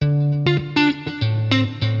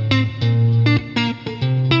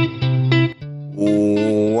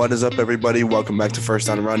What is up, everybody? Welcome back to First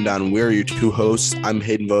Down Rundown. We're your two hosts. I'm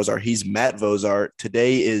Hayden Vozar. He's Matt Vozar.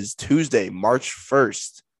 Today is Tuesday, March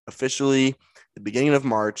 1st, officially the beginning of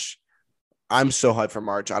March. I'm so hyped for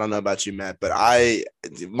March. I don't know about you, Matt, but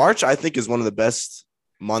March, I think, is one of the best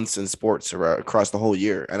months in sports across the whole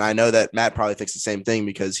year. And I know that Matt probably thinks the same thing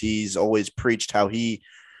because he's always preached how he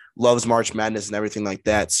loves March Madness and everything like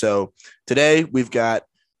that. So today we've got,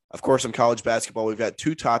 of course, some college basketball. We've got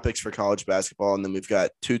two topics for college basketball, and then we've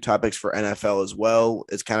got two topics for NFL as well.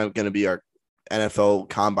 It's kind of going to be our NFL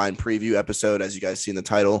Combine preview episode, as you guys see in the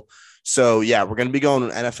title. So, yeah, we're going to be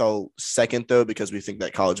going NFL second, though, because we think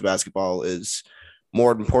that college basketball is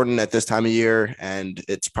more important at this time of year, and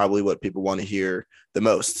it's probably what people want to hear the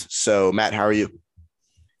most. So, Matt, how are you?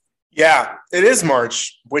 Yeah, it is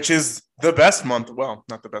March, which is the best month. Well,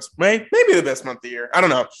 not the best, maybe the best month of the year. I don't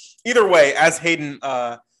know. Either way, as Hayden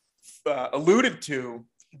alluded to,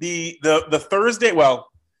 the Thursday, well,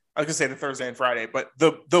 I was gonna say the Thursday and Friday, but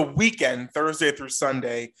the weekend, Thursday through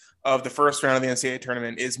Sunday of the first round of the NCAA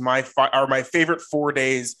tournament is my favorite 4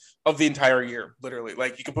 days of the entire year. Literally,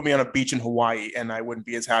 like, you can put me on a beach in Hawaii and I wouldn't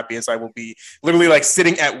be as happy as I will be literally like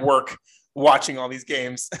sitting at work watching all these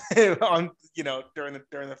games on, during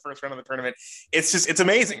the first round of the tournament. It's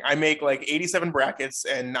amazing. I make like 87 brackets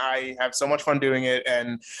and I have so much fun doing it,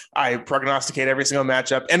 and I prognosticate every single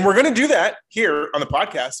matchup, and we're going to do that here on the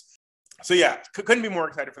podcast. So yeah, couldn't be more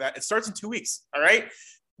excited for that. It starts in 2 weeks. All right.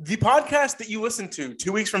 The podcast that you listen to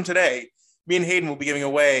 2 weeks from today, me and Hayden will be giving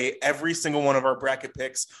away every single one of our bracket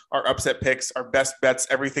picks, our upset picks, our best bets,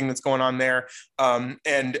 everything that's going on there.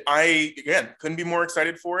 And I, again, couldn't be more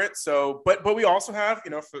excited for it. So, but we also have,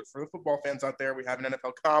 for the football fans out there, we have an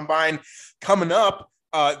NFL Combine coming up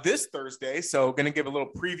this Thursday. So going to give a little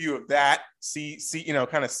preview of that, see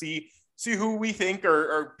who we think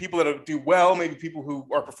are people that do well, maybe people who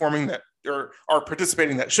are performing that or are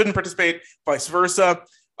participating that shouldn't participate, vice versa.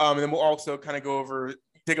 And then we'll also kind of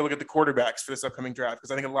take a look at the quarterbacks for this upcoming draft,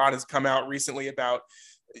 because I think a lot has come out recently about,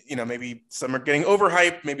 maybe some are getting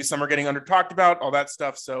overhyped, maybe some are getting under talked about, all that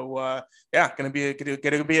stuff. So going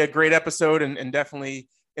to be a great episode, and definitely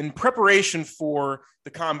in preparation for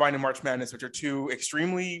the Combine and March Madness, which are two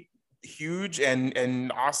extremely huge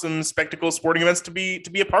and awesome spectacle sporting events to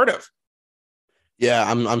be a part of. Yeah,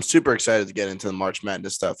 I'm super excited to get into the March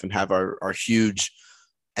Madness stuff and have our huge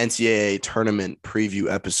NCAA tournament preview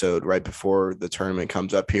episode right before the tournament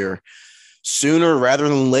comes up here sooner rather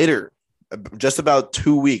than later. Just about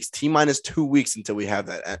 2 weeks, T-minus 2 weeks until we have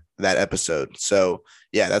that episode. So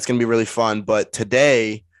yeah, that's going to be really fun. But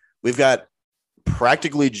today we've got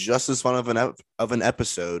practically just as fun of an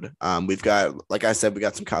episode. We've got, like I said, we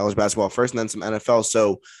got some college basketball first and then some NFL.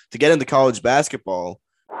 So to get into college basketball,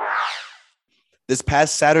 this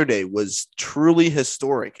past Saturday was truly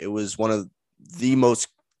historic. It was one of the most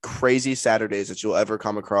crazy Saturdays that you'll ever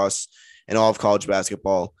come across in all of college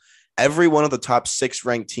basketball. Every one of the top 6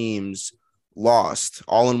 ranked teams lost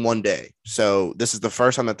all in one day. So this is the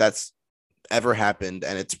first time that that's ever happened,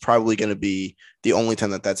 and it's probably going to be the only time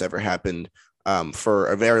that that's ever happened for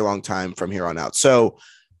a very long time from here on out. So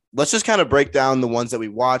let's just kind of break down the ones that we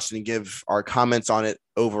watched and give our comments on it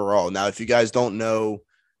overall. Now, if you guys don't know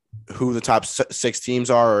who the top 6 teams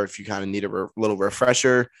are, or if you kind of need a little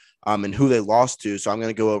refresher, and who they lost to. So I'm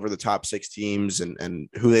going to go over the top 6 teams and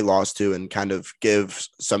who they lost to, and kind of give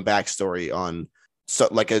some backstory on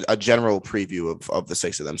a general preview of the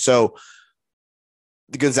 6 of them. So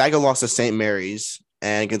the Gonzaga lost to St. Mary's,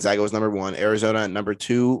 and Gonzaga was number 1. Arizona at number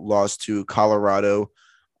 2 lost to Colorado.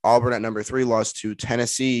 Auburn at number 3 lost to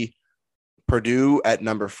Tennessee. Purdue at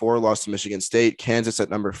number 4 lost to Michigan State. Kansas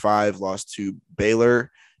at number 5 lost to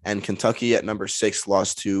Baylor. And Kentucky at number 6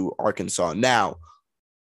 lost to Arkansas. Now,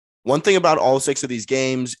 one thing about all 6 of these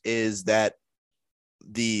games is that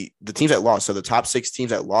the teams that lost, so the top 6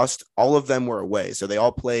 teams that lost, all of them were away. So they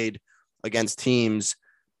all played against teams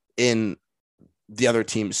in the other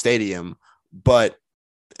team's stadium, but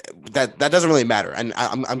that doesn't really matter. And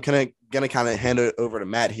I'm gonna kind of hand it over to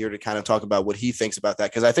Matt here to kind of talk about what he thinks about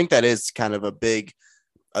that, because I think that is kind of a big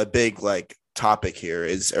like topic here,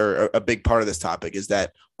 or a big part of this topic is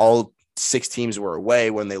that all 6 teams were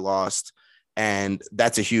away when they lost. And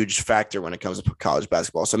that's a huge factor when it comes to college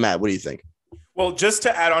basketball. So, Matt, what do you think? Well, just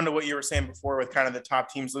to add on to what you were saying before with kind of the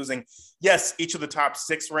top teams losing, yes, each of the top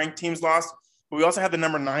 6 ranked teams lost, but we also had the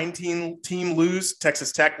number 9 team lose.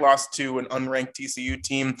 Texas Tech lost to an unranked TCU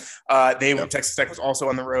team. Texas Tech was also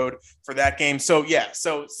on the road for that game. So, yeah,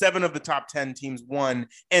 so 7 of the top 10 teams won.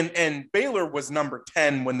 And Baylor was number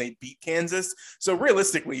 10 when they beat Kansas. So,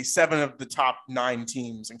 realistically, 7 of the top 9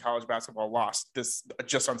 teams in college basketball lost this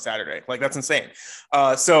just on Saturday. Like, that's insane.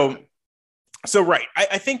 So So, right.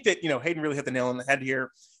 I think that, Hayden really hit the nail on the head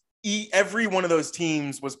here. Every one of those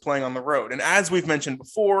teams was playing on the road. And as we've mentioned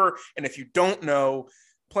before, and if you don't know,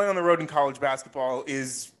 playing on the road in college basketball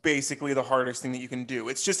is basically the hardest thing that you can do.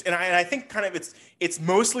 It's just, and I think kind of it's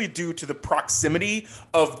mostly due to the proximity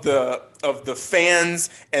of the fans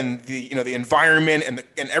and the environment,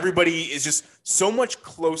 and everybody is just so much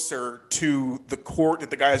closer to the court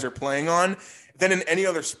that the guys are playing on than in any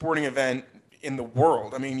other sporting event in the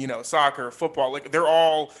world. I mean, soccer, football, like they're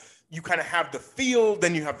all, you kind of have the field,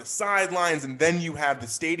 then you have the sidelines, and then you have the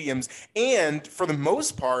stadiums. And for the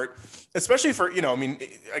most part, especially for,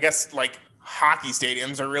 I guess like hockey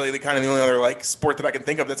stadiums are really the only other like sport that I can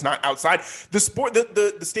think of that's not outside. The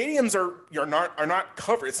stadiums are not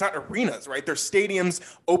covered. It's not arenas, right? They're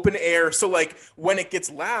stadiums, open air. So like when it gets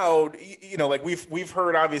loud, like we've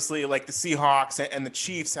heard obviously like the Seahawks and the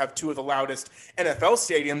Chiefs have two of the loudest NFL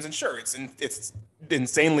stadiums, and sure, it's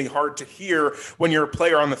insanely hard to hear when you're a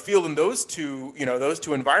player on the field in those two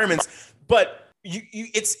environments, but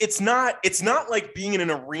it's not like being in an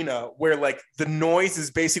arena where like the noise is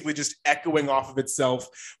basically just echoing off of itself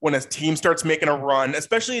when a team starts making a run,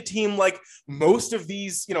 especially a team like most of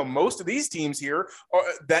these teams here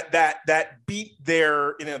that beat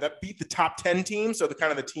the top 10 teams. So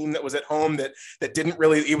the team that was at home that didn't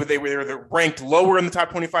really, even they were either ranked lower in the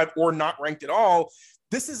top 25 or not ranked at all.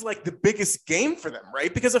 This is like the biggest game for them,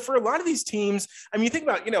 right? Because for a lot of these teams, I mean, you think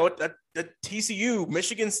about, a TCU,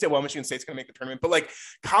 Michigan State, well, Michigan State's going to make the tournament, but like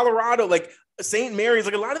Colorado, like St. Mary's,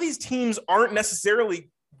 like a lot of these teams aren't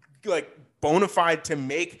necessarily like bona fide to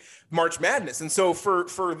make March Madness. And so for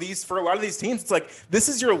a lot of these teams, it's like, this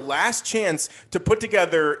is your last chance to put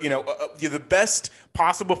together, the best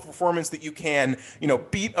possible performance that you can,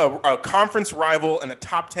 beat a conference rival and a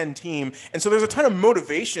top 10 team. And so there's a ton of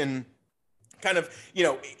motivation kind of,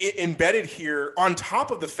 embedded here on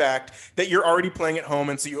top of the fact that you're already playing at home.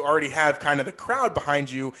 And so you already have kind of the crowd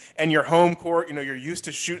behind you and your home court, you're used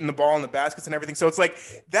to shooting the ball in the baskets and everything. So it's like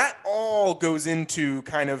that all goes into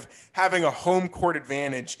kind of having a home court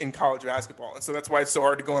advantage in college basketball. And so that's why it's so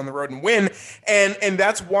hard to go on the road and win. And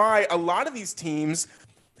that's why a lot of these teams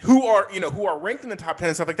who are ranked in the top 10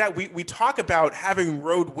 and stuff like that, we talk about having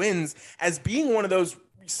road wins as being one of those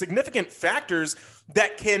significant factors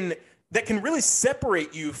that can really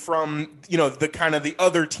separate you from, the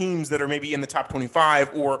other teams that are maybe in the top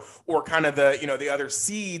 25 or kind of the other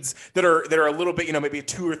seeds that are a little bit, maybe a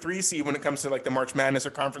 2 or 3 seed when it comes to like the March Madness or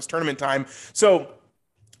conference tournament time. So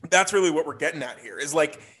that's really what we're getting at here is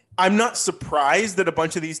like, I'm not surprised that a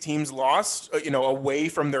bunch of these teams lost, away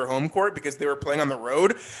from their home court because they were playing on the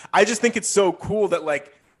road. I just think it's so cool that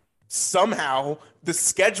like, somehow the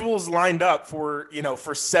schedule's lined up for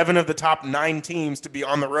 7 of the top 9 teams to be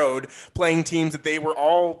on the road playing teams that they were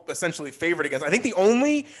all essentially favored against. I think the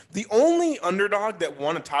only underdog that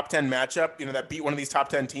won a top 10 matchup, that beat one of these top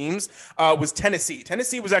 10 teams, was Tennessee.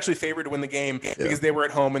 Tennessee was actually favored to win the game because they were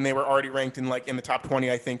at home and they were already ranked in the top 20,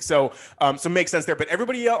 I think. So makes sense there. But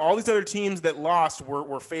everybody else, all these other teams that lost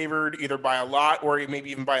were favored either by a lot or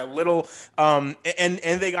maybe even by a little, and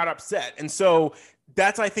they got upset. And so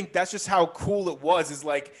I think that's just how cool it was, is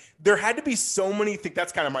like there had to be so many things.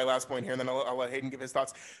 That's kind of my last point here, and then I'll let Hayden give his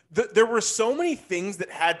thoughts. There were so many things that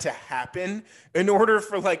had to happen in order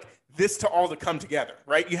for like this to all to come together,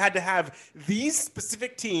 right? You had to have these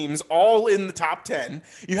specific teams all in the top 10.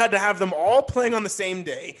 You had to have them all playing on the same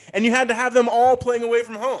day, and you had to have them all playing away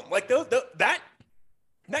from home. Like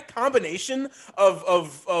that combination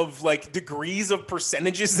of like degrees of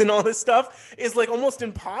percentages and all this stuff is like almost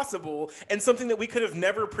impossible, and something that we could have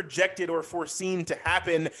never projected or foreseen to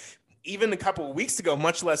happen even a couple of weeks ago,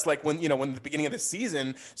 much less like when the beginning of the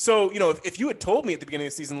season. So, if you had told me at the beginning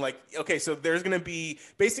of the season, like, okay, so there's going to be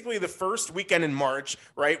basically the first weekend in March,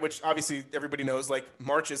 right? Which obviously everybody knows, like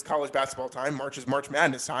March is college basketball time. March is March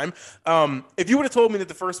Madness time. If you would have told me that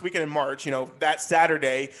the first weekend in March, that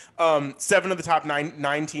Saturday, 7 of the top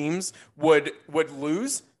nine teams would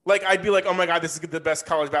lose, like, I'd be like, oh my God, this is the best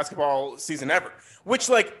college basketball season ever, which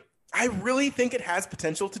like, I really think it has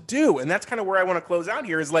potential to do. And that's kind of where I want to close out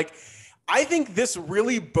here is like, I think this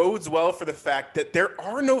really bodes well for the fact that there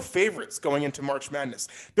are no favorites going into March Madness.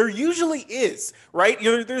 There usually is, right?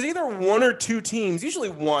 There's either 1 or 2 teams,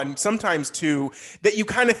 usually 1, sometimes 2, that you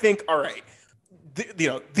kind of think, all right,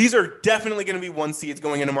 these are definitely going to be 1 seeds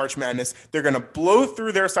going into March Madness. They're going to blow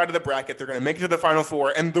through their side of the bracket. They're going to make it to the Final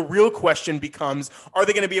Four. And the real question becomes, are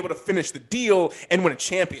they going to be able to finish the deal and win a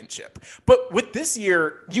championship? But with this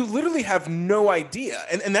year, you literally have no idea.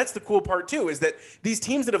 And that's the cool part too, is that these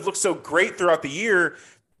teams that have looked so great throughout the year,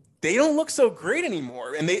 they don't look so great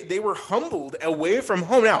anymore. And they were humbled away from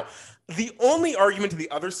home. Now, the only argument to the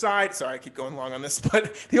other side, sorry, I keep going long on this,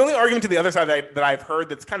 but the only argument to the other side that I've heard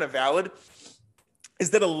that's kind of valid is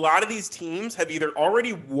that a lot of these teams have either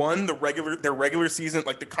already won their regular season,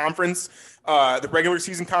 like the regular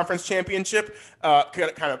season conference championship,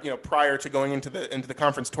 kind of prior to going into the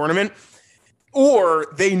conference tournament, or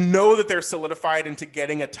they know that they're solidified into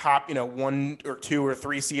getting a top 1 or 2 or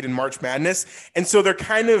 3 seed in March Madness, and so they're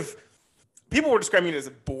kind of, people were describing it as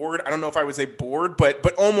a bored. I don't know if I would say bored,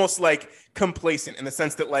 but almost like complacent in the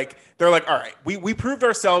sense that like they're like, all right, we proved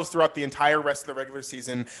ourselves throughout the entire rest of the regular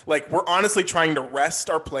season. Like we're honestly trying to rest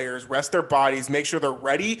our players, rest their bodies, make sure they're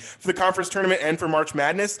ready for the conference tournament and for March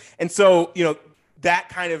Madness. And so, that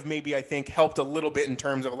kind of maybe I think helped a little bit in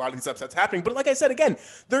terms of a lot of these upsets happening. But like I said, again,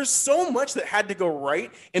 there's so much that had to go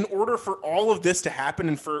right in order for all of this to happen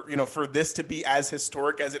and for this to be as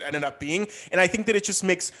historic as it ended up being. And I think that it just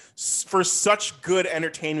makes for such good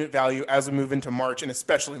entertainment value as we move into March and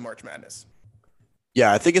especially March Madness.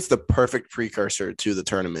 Yeah, I think it's the perfect precursor to the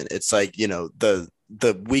tournament. It's like,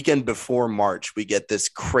 the weekend before March, we get this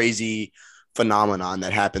crazy phenomenon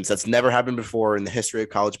that happens that's never happened before in the history of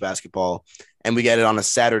college basketball, and we get it on a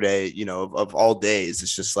Saturday, of all days.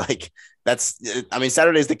 It's just like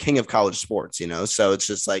Saturday is the king of college sports, so it's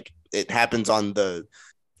just like it happens on the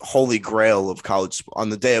holy grail of college, on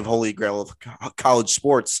the day of holy grail of college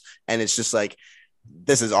sports, and it's just like,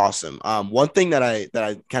 this is awesome. One thing that I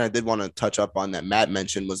kind of did want to touch up on that Matt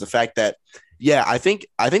mentioned was the fact that, yeah, I think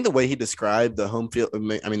the way he described the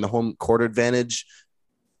the home court advantage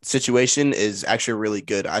situation is actually really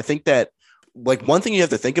good. I think that, like, one thing you have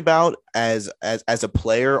to think about as a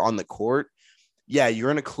player on the court, yeah, you're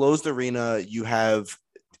in a closed arena, you have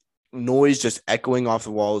noise just echoing off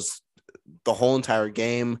the walls the whole entire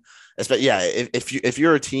game. Especially, yeah, if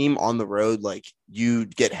you're a team on the road, like, you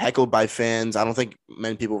get heckled by fans. I don't think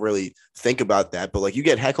many people really think about that, but like, you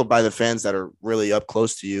get heckled by the fans that are really up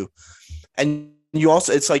close to you, and you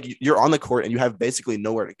also, it's like you're on the court and you have basically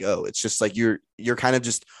nowhere to go. It's just like you're kind of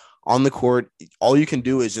just on the court. All you can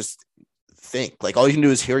do is just think. Like, all you can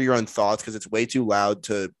do is hear your own thoughts because it's way too loud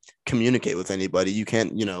to communicate with anybody. You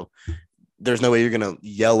can't, there's no way you're gonna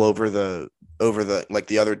yell over the like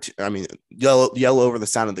the other. Yell over the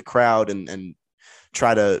sound of the crowd and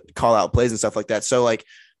try to call out plays and stuff like that. So like,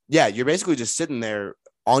 yeah, you're basically just sitting there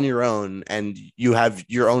on your own and you have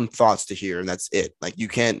your own thoughts to hear, and that's it. Like, you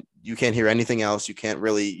can't hear anything else. You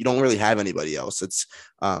don't really have anybody else.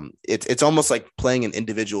 It's almost like playing an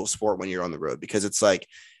individual sport when you're on the road, because it's like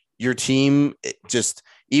your team, just,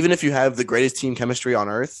 even if you have the greatest team chemistry on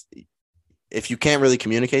earth, if you can't really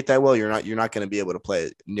communicate that well, you're not going to be able to play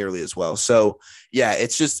it nearly as well. So yeah,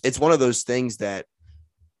 it's one of those things that,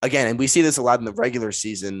 again, and we see this a lot in the regular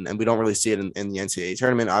season, and we don't really see it in the NCAA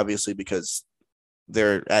tournament, obviously, because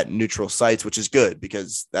they're at neutral sites, which is good,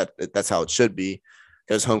 because that's how it should be,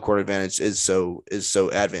 because home court advantage is so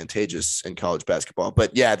advantageous in college basketball.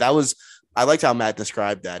 But yeah, I liked how Matt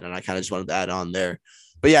described that, and I kind of just wanted to add on there.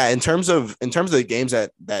 But yeah, in terms of the games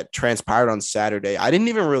that transpired on Saturday, I didn't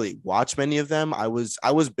even really watch many of them. I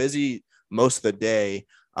was busy most of the day,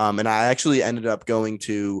 and I actually ended up going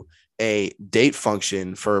to a date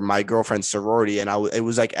function for my girlfriend's sorority, and it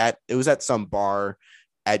was at some bar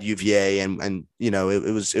at UVA, and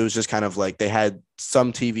it was just kind of like they had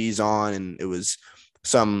some TVs on, and it was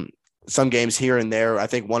some games here and there. I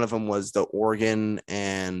think one of them was the Oregon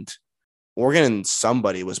and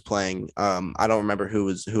somebody was playing. I don't remember who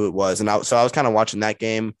it was. And so I was kind of watching that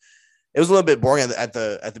game. It was a little bit boring at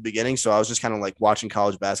the beginning. So I was just kind of like watching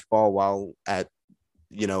college basketball while at,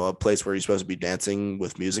 a place where you're supposed to be dancing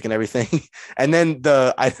with music and everything. And then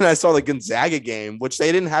I saw the Gonzaga game, which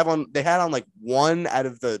they didn't have on, they had on like one out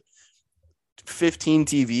of the 15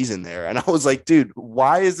 TVs in there. And I was like, dude,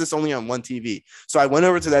 why is this only on one TV? So I went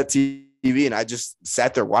over to that TV and I just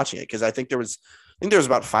sat there watching it, because I think there was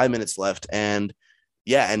about 5 minutes left, and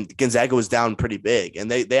yeah, and Gonzaga was down pretty big,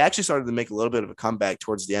 and they actually started to make a little bit of a comeback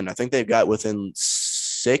towards the end. I think they got within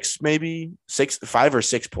 5 or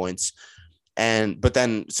 6 points, but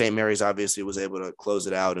then St. Mary's obviously was able to close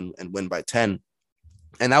it out and win by 10.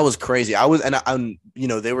 And that was crazy.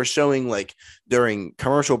 They were showing, like, during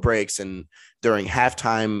commercial breaks and during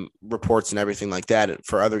halftime reports and everything like that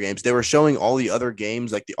for other games, they were showing all the other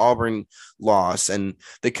games, like the Auburn loss and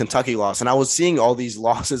the Kentucky loss. And I was seeing all these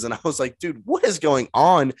losses and I was like, dude, what is going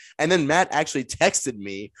on? And then Matt actually texted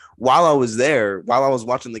me while I was there, while I was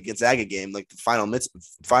watching the Gonzaga game, like the final minutes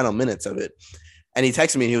of it. And he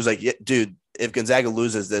texted me and he was like, yeah, dude, if Gonzaga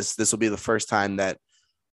loses this will be the first time that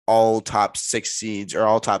all top 6 seeds or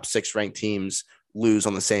all top 6 ranked teams lose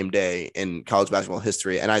on the same day in college basketball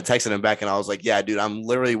history. And I texted him back and I was like, yeah, dude, I'm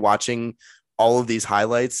literally watching all of these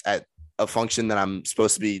highlights at a function that I'm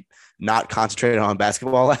supposed to be not concentrated on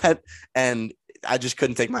basketball at. And I just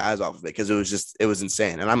couldn't take my eyes off of it because it was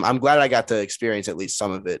insane. And I'm glad I got to experience at least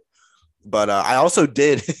some of it. But I also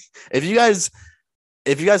did, if you guys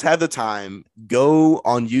have the time, go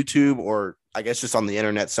on YouTube or I guess just on the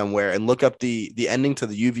internet somewhere and look up the ending to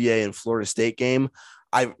the UVA and Florida State game.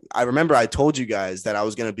 I remember I told you guys that I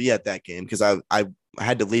was going to be at that game because I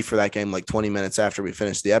had to leave for that game like 20 minutes after we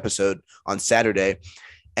finished the episode on Saturday.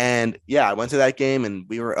 And yeah, I went to that game and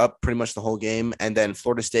we were up pretty much the whole game. And then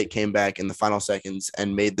Florida State came back in the final seconds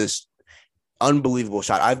and made this unbelievable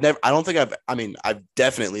shot. I've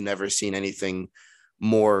definitely never seen anything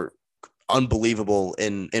more unbelievable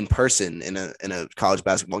in person in a college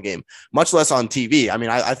basketball game, much less on TV. I mean,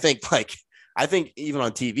 I think even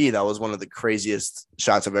on TV, that was one of the craziest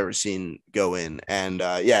shots I've ever seen go in. And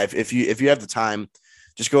if you have the time,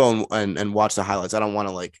 just go and watch the highlights. I don't want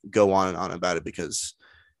to like go on and on about it because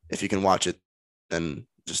if you can watch it, then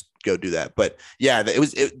just go do that. But yeah,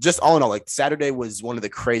 it just all in all, like Saturday was one of the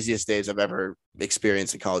craziest days I've ever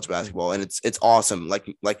experienced in college basketball. And it's awesome.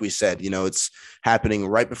 Like we said, it's happening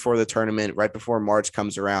right before the tournament, right before March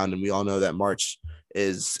comes around. And we all know that March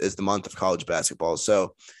is the month of college basketball.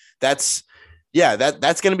 So that's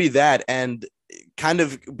going to be that. And kind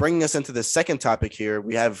of bringing us into the second topic here,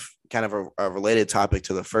 we have kind of a related topic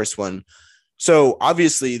to the first one. So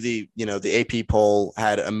obviously the AP poll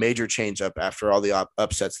had a major change up after all the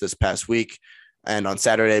upsets this past week and on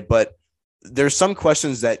Saturday, but there's some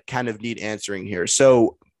questions that kind of need answering here.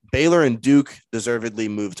 So Baylor and Duke deservedly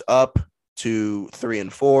moved up to 3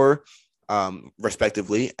 and 4,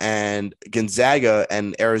 respectively, and Gonzaga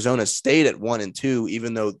and Arizona stayed at 1 and 2,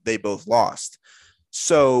 even though they both lost.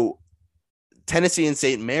 So Tennessee and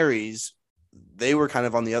St. Mary's, they were kind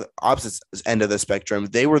of on the other opposite end of the spectrum.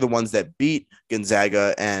 They were the ones that beat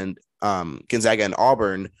Gonzaga and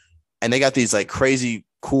Auburn, and they got these like crazy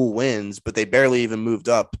cool wins, but they barely even moved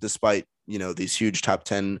up despite, these huge top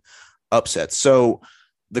 10 upsets. So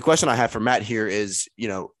the question I have for Matt here is,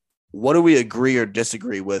 what do we agree or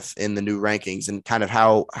disagree with in the new rankings, and kind of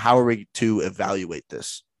how are we to evaluate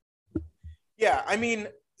this? Yeah, I mean,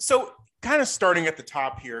 so kind of starting at the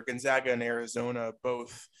top here, Gonzaga and Arizona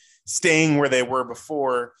both staying where they were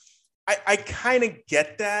before. I kind of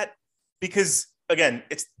get that because, again,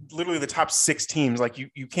 it's literally the top 6 teams. Like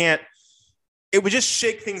you can't, it would just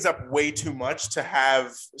shake things up way too much to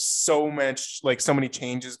have so many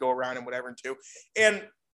changes go around and whatever too. And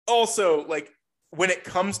also, like, when it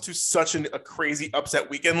comes to such a crazy upset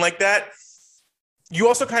weekend like that, you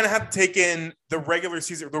also kind of have to take in the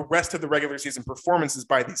rest of the regular season performances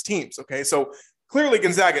by these teams. Okay. So clearly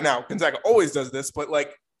Gonzaga always does this, but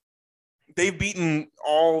like they've beaten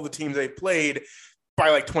all the teams they've played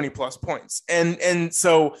by like 20 plus points. And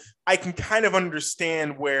so I can kind of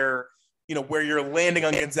understand where you're landing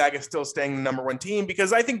on Gonzaga still staying the number 1 team,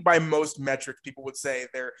 because I think by most metrics, people would say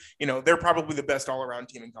they're probably the best all around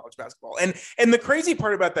team in college basketball. And the crazy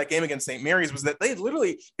part about that game against St. Mary's was that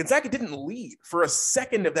Gonzaga didn't lead for a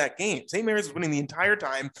second of that game. St. Mary's was winning the entire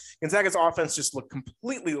time. Gonzaga's offense just looked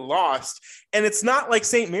completely lost. And it's not like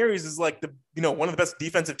St. Mary's is like one of the best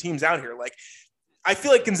defensive teams out here. Like, I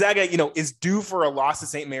feel like Gonzaga, is due for a loss to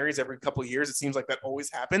St. Mary's every couple of years. It seems like that always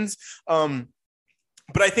happens.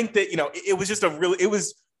 But I think that, it was just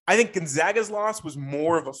I think Gonzaga's loss was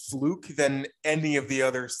more of a fluke than any of the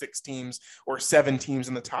other 6 teams or 7 teams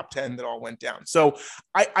in the top 10 that all went down. So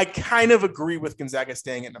I kind of agree with Gonzaga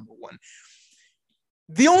staying at number 1.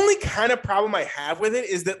 The only kind of problem I have with it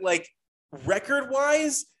is that, like,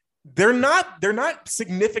 record-wise, they're not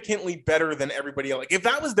significantly better than everybody else. Like, if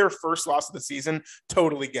that was their first loss of the season,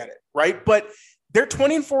 totally get it, right? But they're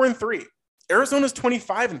 24-3. Arizona's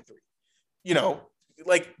 25-3.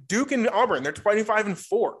 Like Duke and Auburn, they're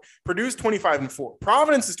 25-4. Purdue's 25-4.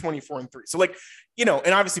 Providence is 24-3. So like, and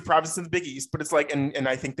obviously Providence in the Big East, but it's like, and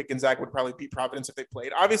I think that Gonzaga would probably beat Providence if they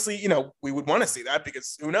played. Obviously, we would want to see that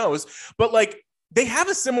because who knows, but like they have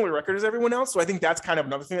a similar record as everyone else. So I think that's kind of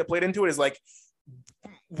another thing that played into it is like,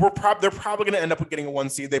 they're probably going to end up with getting a 1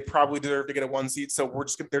 seed. They probably deserve to get a 1 seed. So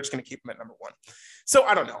they're just going to keep them at number 1. So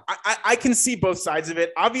I don't know. I can see both sides of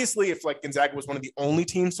it. Obviously, if like Gonzaga was one of the only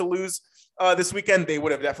teams to lose this weekend, they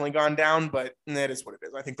would have definitely gone down, but that is what it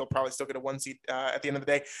is. I think they'll probably still get a 1 seed at the end of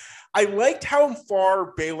the day. I liked how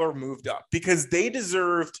far Baylor moved up because they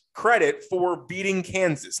deserved credit for beating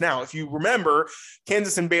Kansas. Now, if you remember,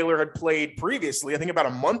 Kansas and Baylor had played previously, I think about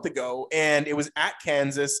a month ago, and it was at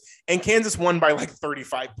Kansas, and Kansas won by like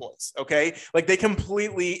 35 points. Okay. Like they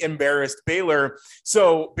completely embarrassed Baylor.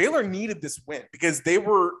 So Baylor needed this win because is they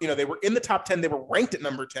were in the top 10. They were ranked at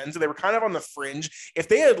number 10. So they were kind of on the fringe. If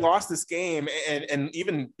they had lost this game, and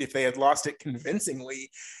even if they had lost it convincingly,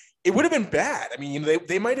 it would have been bad. I mean,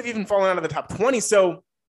 they might have even fallen out of the top 20. So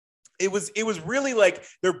it was really like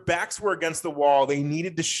their backs were against the wall. They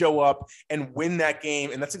needed to show up and win that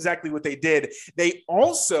game, and that's exactly what they did. They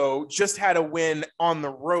also just had a win on the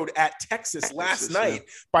road at Texas last night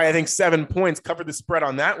by, I think, 7 points, covered the spread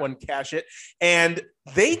on that one, cash it. And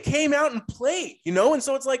they came out and played, and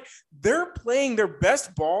so it's like they're playing their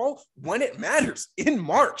best ball when it matters in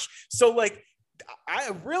March. So like,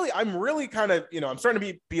 I'm really kind of, I'm starting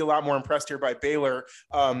to be a lot more impressed here by Baylor.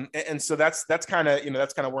 And so that's kind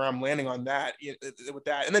of where I'm landing on that with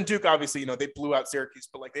that. And then Duke, obviously, they blew out Syracuse,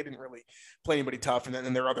 but like they didn't really play anybody tough. And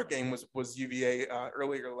then their other game was UVA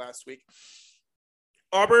earlier last week.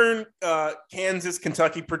 Auburn, Kansas,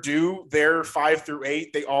 Kentucky, Purdue, they're 5 through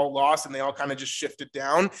 8. They all lost and they all kind of just shifted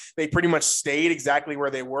down. They pretty much stayed exactly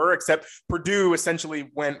where they were, except Purdue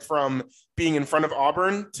essentially went from being in front of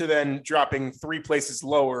Auburn to then dropping 3 places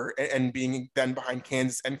lower and being then behind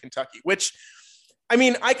Kansas and Kentucky, which, I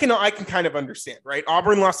mean, I can kind of understand, right?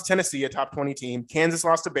 Auburn lost to Tennessee, a top 20 team. Kansas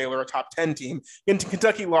lost to Baylor, a top 10 team. And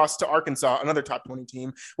Kentucky lost to Arkansas, another top 20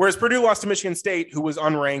 team. Whereas Purdue lost to Michigan State, who was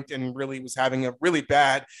unranked and really was having a really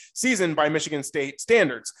bad season by Michigan State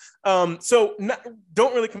standards. I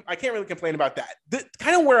can't really complain about that.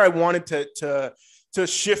 Kind of where I wanted to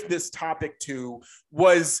shift this topic to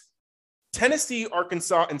was Tennessee,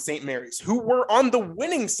 Arkansas, and St. Mary's, who were on the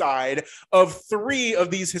winning side of 3 of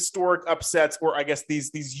these historic upsets, or I guess these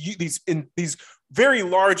very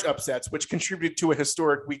large upsets, which contributed to a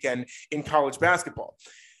historic weekend in college basketball.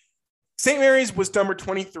 St. Mary's was number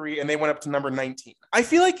 23, and they went up to number 19. I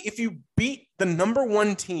feel like if you beat the number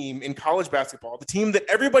 1 team in college basketball, the team that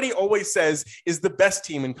everybody always says is the best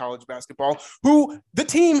team in college basketball, the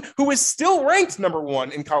team who is still ranked number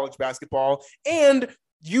 1 in college basketball, and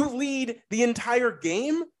you lead the entire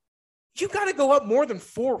game, you got to go up more than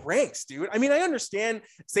 4 ranks, dude. I mean, I understand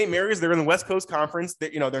St. Mary's, they're in the West Coast Conference.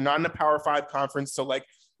 They're not in the Power 5 conference. So like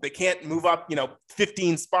they can't move up,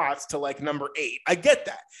 15 spots to like number 8. I get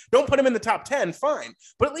that. Don't put them in the top 10, fine.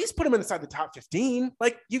 But at least put them inside the top 15.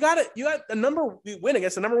 Like you got a number win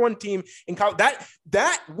against the number 1 team in college.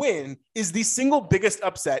 That win is the single biggest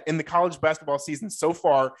upset in the college basketball season so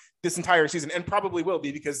far this entire season, and probably will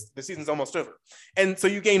be because the season's almost over. And so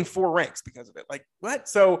you gain 4 ranks because of it. Like what?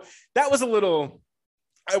 So that was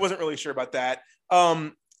I wasn't really sure about that.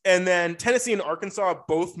 And then Tennessee and Arkansas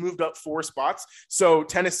both moved up 4 spots. So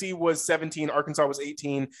Tennessee was 17, Arkansas was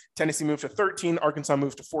 18. Tennessee moved to 13, Arkansas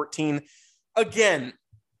moved to 14. Again,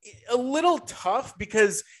 a little tough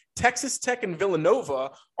because Texas Tech and Villanova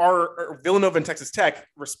and Texas Tech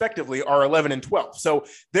respectively are 11 and 12. So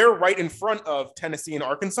they're right in front of Tennessee and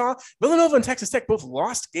Arkansas. Villanova and Texas Tech both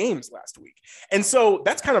lost games last week. And so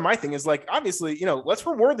that's kind of my thing is like, obviously, let's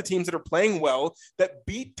reward the teams that are playing well, that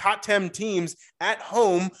beat top 10 teams at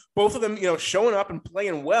home, both of them, showing up and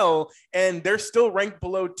playing well. And they're still ranked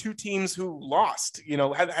below 2 teams who lost,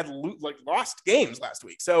 had lost games last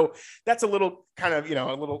week. So that's a little kind of,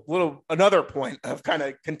 another point of kind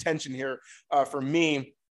of contention here for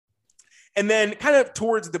me. And then kind of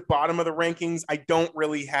towards the bottom of the rankings, I don't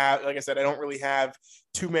really have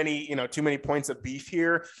too many points of beef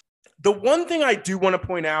here. The one thing I do want to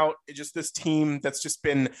point out is just this team that's just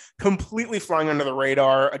been completely flying under the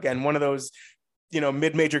radar. Again, one of those,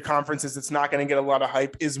 mid-major conferences that's not going to get a lot of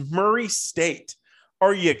hype is Murray State.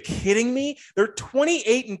 Are you kidding me? They're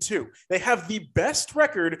 28-2. They have the best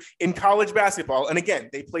record in college basketball. And again,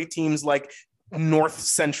 they play teams like North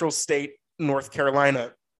Central State, North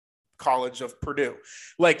Carolina College of Purdue,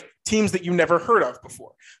 like teams that you never heard of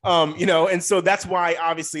before. And so that's why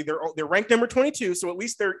obviously they're ranked number 22. So at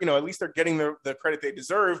least they're getting the credit they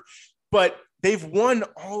deserve, but they've won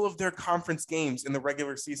all of their conference games in the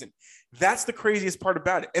regular season. That's the craziest part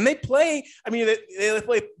about it. And they play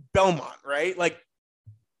Belmont, right? Like,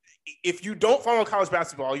 if you don't follow college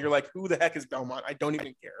basketball, you're like, who the heck is Belmont? I don't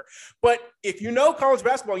even care. But if you know college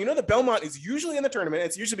basketball, that Belmont is usually in the tournament.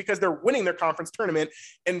 It's usually because they're winning their conference tournament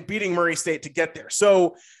and beating Murray State to get there.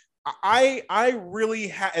 So I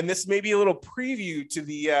really and this may be a little preview to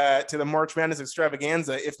the March Madness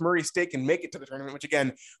extravaganza. If Murray State can make it to the tournament, which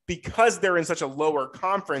again, because they're in such a lower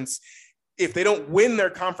conference, if they don't win their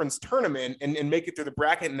conference tournament and make it through the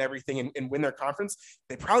bracket and everything and win their conference,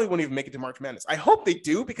 they probably won't even make it to March Madness. I hope they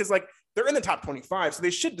do because they're in the top 25, so they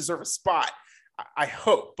should deserve a spot. I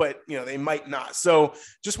hope, but they might not. So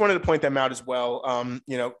just wanted to point them out as well.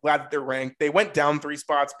 Glad that they're ranked. They went down 3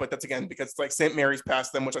 spots, but that's again because like St. Mary's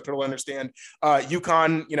passed them, which I totally understand.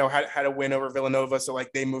 UConn, had a win over Villanova, so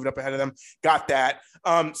like they moved up ahead of them. Got that.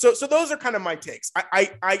 So those are kind of my takes.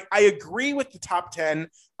 I agree with the top 10.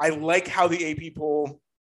 I like how the AP poll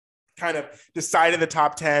kind of decided the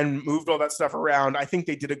top 10, moved all that stuff around. I think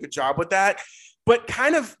they did a good job with that. But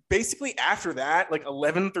kind of basically after that, like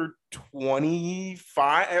 11 through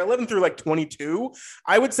 25, 11 through like 22,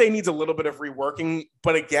 I would say needs a little bit of reworking.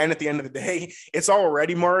 But again, at the end of the day, it's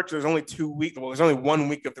already March. There's only 2 weeks. Well, there's only 1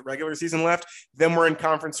 week of the regular season left. Then we're in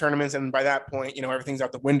conference tournaments. And by that point, everything's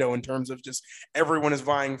out the window in terms of just everyone is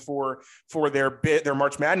vying for their bid, their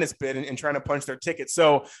March Madness bid and trying to punch their ticket.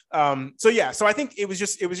 So I think it was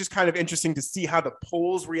just kind of interesting to see how the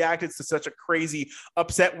polls reacted to such a crazy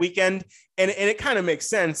upset weekend. And it kind of makes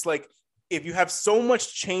sense. Like if you have so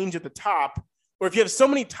much change at the top, or if you have so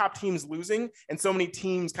many top teams losing and so many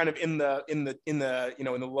teams kind of in the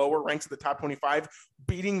lower ranks of the top 25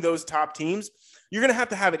 beating those top teams, you're going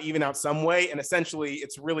to have it even out some way. And essentially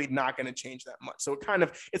it's really not going to change that much. So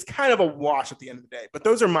it's kind of a wash at the end of the day, but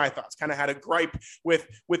those are my thoughts. Kind of had a gripe with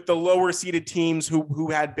the lower seeded teams who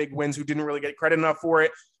had big wins, who didn't really get credit enough for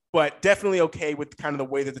it. But definitely okay with kind of the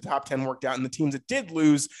way that the top 10 worked out, and the teams that did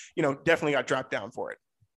lose, definitely got dropped down for it.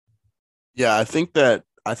 Yeah, I think that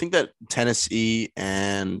Tennessee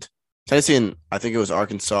and I think it was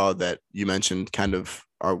Arkansas that you mentioned kind of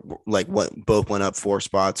are like what both went up 4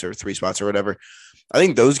 spots or 3 spots or whatever. I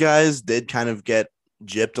think those guys did kind of get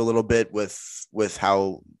gypped a little bit with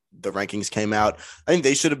how the rankings came out. I think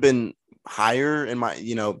they should have been higher in my,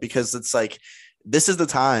 because it's like this is the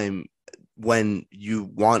time when you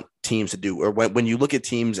want teams to do, or when you look at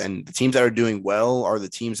teams and the teams that are doing well are the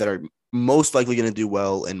teams that are most likely going to do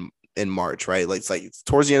well in March, right? Like it's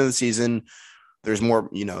towards the end of the season. There's more,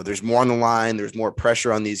 there's more on the line. There's more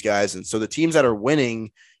pressure on these guys. And so the teams that are winning,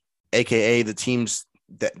 AKA the teams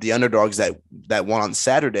that the underdogs that won on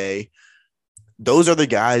Saturday, those are the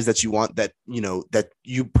guys that you want, that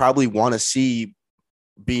you probably want to see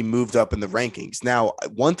be moved up in the rankings. Now,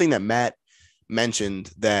 one thing that Matt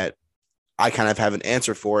mentioned that I kind of have an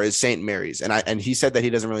answer for is St. Mary's. And he said that he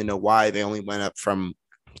doesn't really know why they only went up from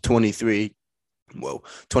 23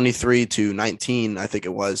 to 19, I think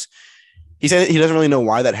it was. He said he doesn't really know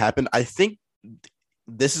why that happened. I think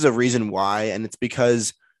this is a reason why, and it's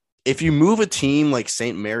because if you move a team like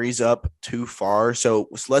St. Mary's up too far, so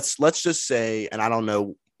let's just say, and I don't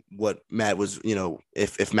know what Matt was,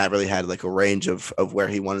 if Matt really had like a range of where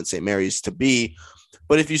he wanted St. Mary's to be.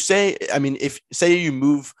 But if you say, if you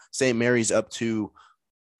move St. Mary's up to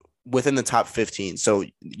within the top 15, so,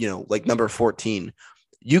 like number 14,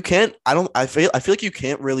 you can't, I feel like you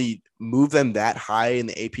can't really move them that high in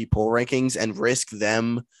the AP poll rankings and risk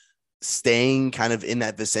them staying kind of in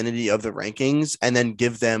that vicinity of the rankings and then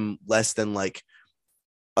give them less than like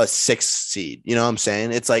a 6th seed. You know what I'm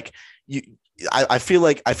saying? It's like I feel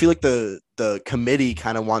like the committee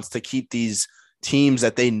kind of wants to keep these teams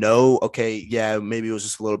that they know, okay, yeah, maybe it was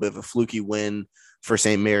just a little bit of a fluky win for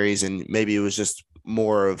St. Mary's, and maybe it was just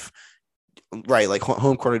more of like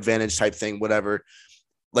home court advantage type thing, whatever.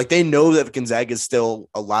 Like they know that Gonzaga is still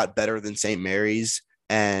a lot better than St. Mary's,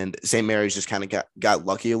 and St. Mary's just kind of got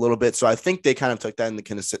lucky a little bit. So I think they kind of took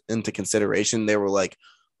that into consideration. They were like,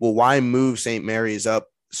 well, why move St. Mary's up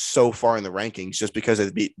so far in the rankings just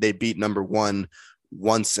because they beat number 1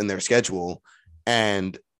 once in their schedule,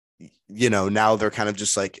 and now they're kind of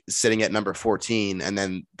just like sitting at number 14, and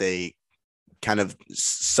then they kind of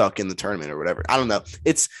suck in the tournament or whatever. I don't know.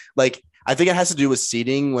 It's like, I think it has to do with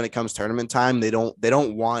seeding when it comes tournament time. They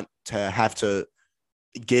don't want to have to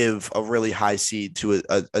give a really high seed to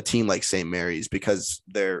a team like St. Mary's because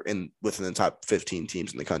they're within the top 15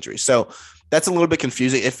 teams in the country. So that's a little bit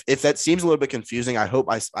confusing. If that seems a little bit confusing, I hope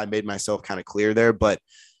I made myself kind of clear there, but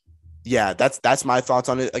yeah, that's my thoughts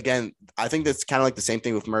on it. Again, I think that's kind of like the same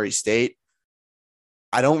thing with Murray State.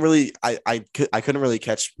 I couldn't really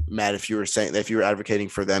catch, Matt, if you were saying that if you were advocating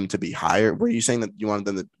for them to be higher. Were you saying that you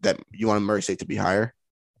wanted that you wanted Murray State to be higher?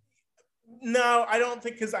 No, I don't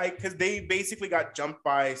think because they basically got jumped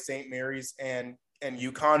by St. Mary's and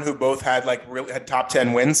UConn, who both had had top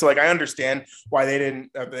 10 wins. So I understand why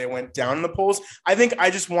they went down in the polls. I think I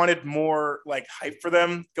just wanted more hype for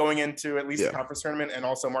them going into at least the conference tournament and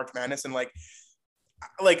also March Madness. And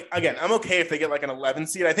again, I'm okay if they get an 11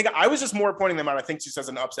 seed. I think I was just more pointing them out, I think, just as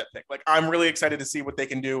an upset pick. I'm really excited to see what they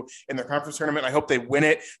can do in their conference tournament. I hope they win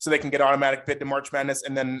it so they can get automatic bid to March Madness.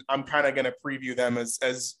 And then I'm kind of going to preview them as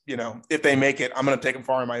if they make it, I'm going to take them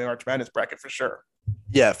far in my March Madness bracket for sure.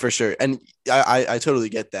 Yeah, for sure. And I totally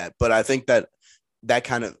get that. But I think that that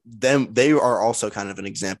kind of them, they are also kind of an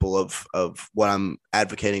example of what I'm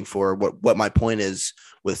advocating for, what my point is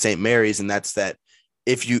with St. Mary's. And that's that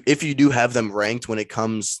if you do have them ranked when it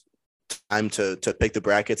comes time to pick the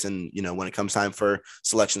brackets, and when it comes time for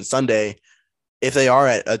selection Sunday, if they are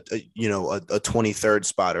at a 23rd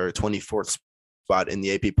spot or a 24th spot in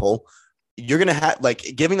the AP poll, you're gonna have, like,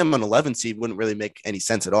 giving them an 11 seed wouldn't really make any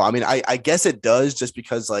sense at all. I mean, I guess it does, just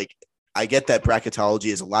because, like, I get that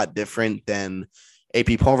bracketology is a lot different than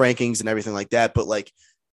AP poll rankings and everything like that, but like,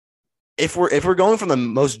 if we're going from the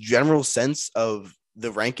most general sense of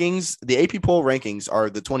the rankings, the AP poll rankings are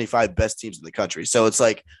the 25 best teams in the country. So it's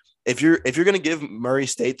like, if you're going to give Murray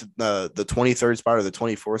State the 23rd spot or the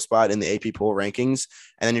 24th spot in the AP poll rankings,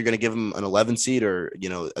 and then you're going to give them an 11 seed or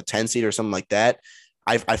a 10 seed or something like that,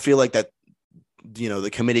 I feel like that the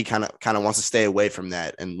committee kind of wants to stay away from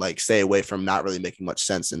that, and like stay away from not really making much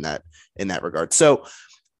sense in that regard. So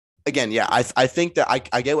again, yeah, I think that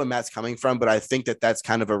I get where Matt's coming from, but I think that that's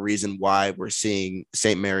kind of a reason why we're seeing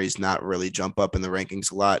St. Mary's not really jump up in the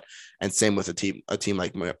rankings a lot. And same with a team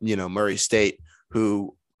like, Murray State,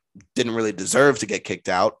 who didn't really deserve to get kicked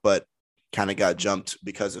out, but kind of got jumped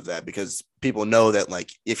because of that, because people know that,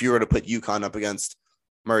 like, if you were to put UConn up against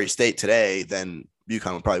Murray State today, then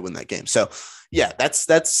UConn would probably win that game. So yeah,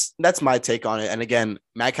 that's my take on it. And again,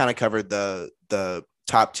 Matt kind of covered the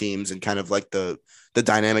top teams and kind of like the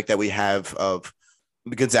dynamic that we have of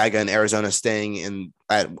Gonzaga and Arizona staying in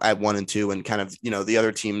at 1 and 2, and kind of, the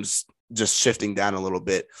other teams just shifting down a little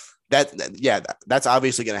bit. That's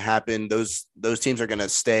obviously going to happen. Those teams are going to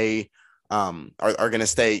stay, are going to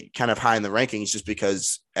stay kind of high in the rankings, just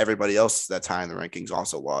because everybody else that's high in the rankings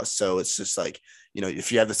also lost. So it's just like,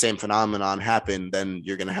 if you have the same phenomenon happen, then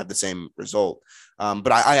you're going to have the same result.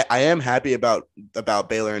 But I am happy about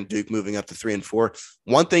Baylor and Duke moving up to 3 and 4.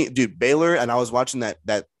 One thing, dude, Baylor, and I was watching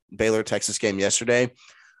that Baylor Texas game yesterday.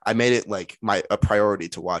 I made it like a priority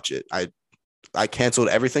to watch it. I canceled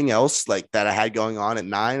everything else like that I had going on at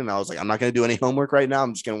 9, and I was like, I'm not going to do any homework right now.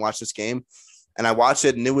 I'm just going to watch this game. And I watched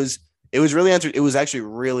it, and it was really it was actually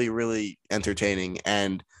really, really entertaining.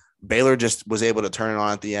 And Baylor just was able to turn it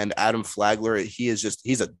on at the end. Adam Flagler,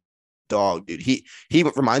 he's a dog, dude. He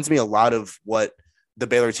reminds me a lot of what the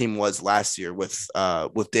Baylor team was last year with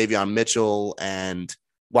Davion Mitchell. And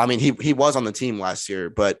well, I mean, he was on the team last year,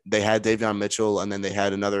 but they had Davion Mitchell, and then they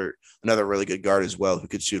had another really good guard as well who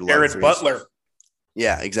could shoot a lot of threes. Butler.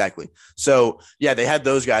 Yeah, exactly. So yeah, they had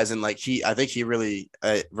those guys, and like I think he really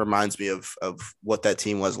reminds me of what that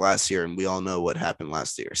team was last year, and we all know what happened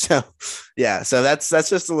last year. So yeah, so that's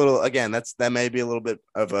just a little, again, that may be a little bit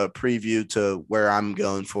of a preview to where I'm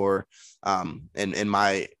going for in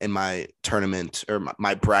my tournament, or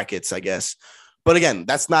my brackets, I guess. But again,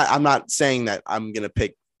 I'm not saying that I'm gonna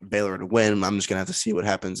pick Baylor to win. I'm just gonna have to see what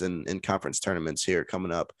happens in conference tournaments here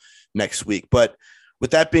coming up next week. But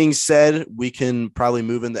with that being said, we can probably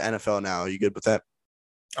move into NFL now. Are you good with that?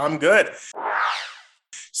 I'm good.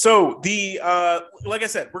 So the like I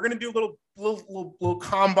said, we're gonna do a little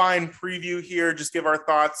combine preview here. Just give our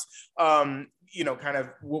thoughts. Kind of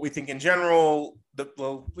what we think in general.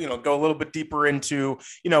 We'll go a little bit deeper into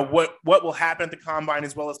what will happen at the combine,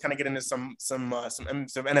 as well as kind of get into some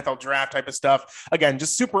NFL draft type of stuff. Again,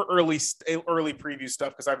 just super early preview stuff,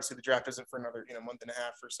 because obviously the draft isn't for another month and a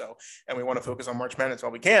half or so, and we want to focus on March Madness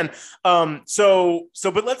while we can. But let's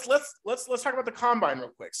talk about the combine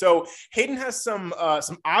real quick. So Hayden has some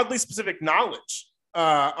oddly specific knowledge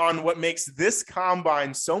on what makes this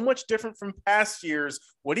combine so much different from past years.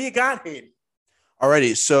 What do you got, Hayden?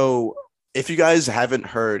 Alrighty, so if you guys haven't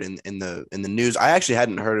heard in the news, I actually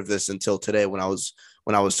hadn't heard of this until today when I was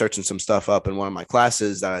searching some stuff up in one of my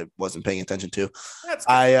classes that I wasn't paying attention to.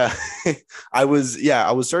 I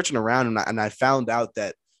was searching around, and I found out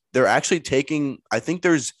that they're actually taking, I think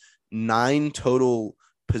there's 9 total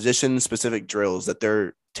position specific drills that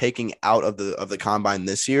they're taking out of the combine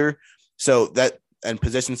this year. So that, and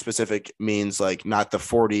position specific means like not the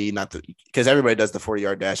 40, because everybody does the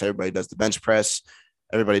 40-yard dash, everybody does the bench press,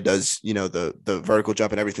 everybody does, the vertical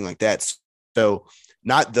jump and everything like that. So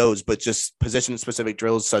not those, but just position specific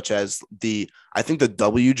drills, such as I think the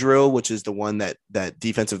W drill, which is the one that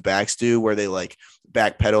defensive backs do, where they like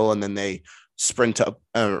backpedal and then they sprint up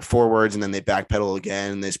forwards, and then they backpedal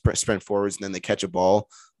again, and they sprint forwards, and then they catch a ball.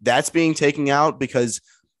 That's being taken out because,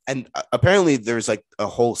 and apparently there's like a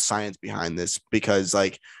whole science behind this, because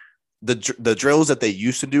like the drills that they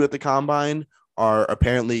used to do at the combine are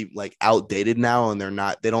apparently like outdated now, and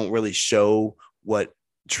they don't really show what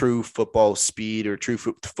true football speed or true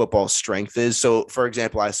football strength is. So for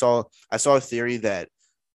example, I saw a theory that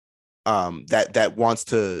that wants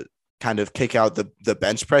to kind of kick out the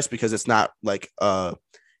bench press because it's not like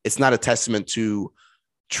it's not a testament to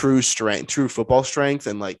true strength, true football strength,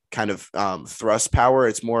 and like kind of thrust power.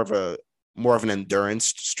 It's more of an endurance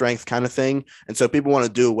strength kind of thing. And so people want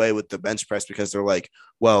to do away with the bench press because they're like,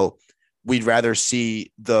 well, we'd rather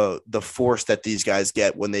see the force that these guys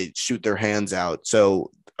get when they shoot their hands out.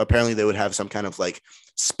 So apparently they would have some kind of like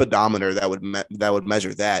speedometer that would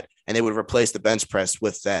measure that, and they would replace the bench press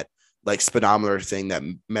with that like speedometer thing that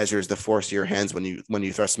measures the force of your hands when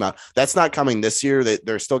you thrust them out. That's not coming this year.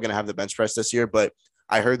 They're still going to have the bench press this year, but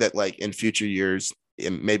I heard that like in future years,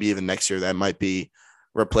 maybe even next year, that might be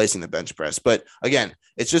replacing the bench press. But again,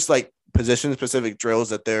 it's just like position specific drills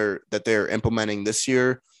that they're implementing this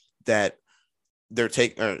year that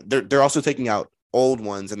they're also taking out old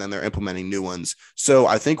ones and then they're implementing new ones. So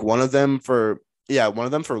I think one of them for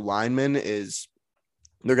linemen is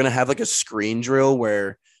they're going to have like a screen drill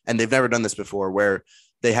where, and they've never done this before, where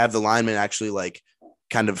they have the linemen actually like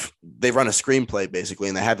kind of, they run a screenplay basically,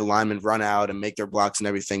 and they have the linemen run out and make their blocks and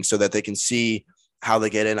everything so that they can see how they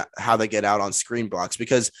get in, how they get out on screen blocks.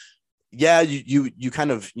 Because yeah, you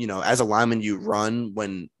kind of, you know, as a lineman, you run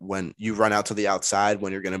when you run out to the outside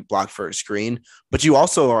when you're going to block for a screen, but you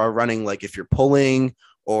also are running like if you're pulling,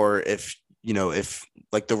 or if, you know, if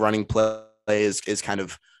like the running play is kind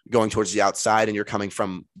of going towards the outside and you're coming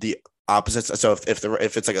from the opposite. So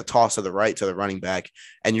if it's like a toss to the right to the running back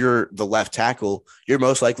and you're the left tackle, you're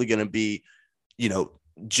most likely going to be, you know,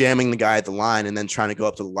 jamming the guy at the line and then trying to go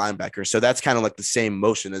up to the linebacker. So that's kind of like the same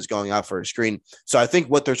motion as going out for a screen. So I think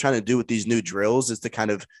what they're trying to do with these new drills is to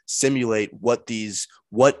kind of simulate what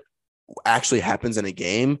actually happens in a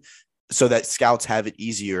game so that scouts have it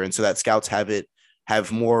easier. And so that scouts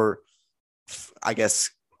have more, I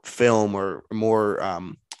guess, film or more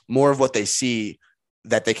of what they see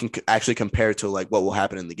that they can actually compare to like what will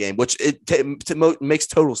happen in the game, which makes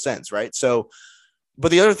total sense. Right. So, but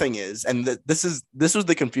the other thing is, and this was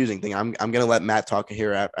the confusing thing. I'm going to let Matt talk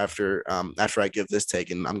here after I give this take,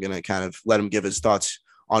 and I'm going to kind of let him give his thoughts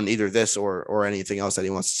on either this or anything else that he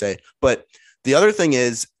wants to say. But the other thing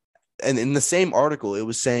is, and in the same article, it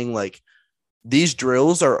was saying like these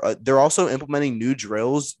drills they're also implementing new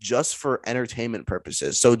drills just for entertainment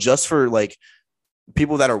purposes. So just for like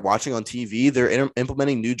people that are watching on TV, they're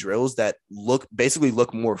implementing new drills that look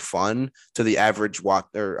more fun to the average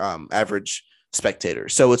average spectator.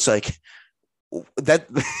 So it's like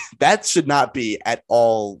that should not be at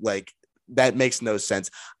all, like that makes no sense.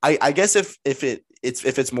 I guess if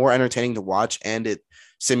it's more entertaining to watch and it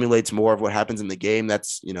simulates more of what happens in the game,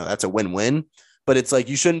 that's a win-win. But it's like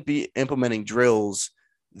you shouldn't be implementing drills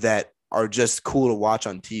that are just cool to watch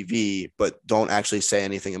on TV but don't actually say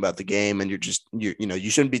anything about the game, and you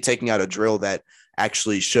shouldn't be taking out a drill that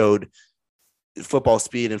actually showed football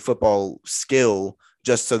speed and football skill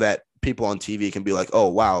just so that people on TV can be like, oh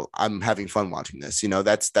wow, I'm having fun watching this.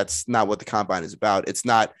 That's not what the combine is about. It's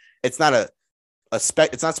not it's not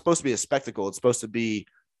supposed to be a spectacle. It's supposed to be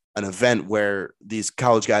an event where these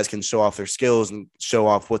college guys can show off their skills and show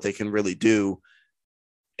off what they can really do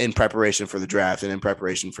in preparation for the draft and in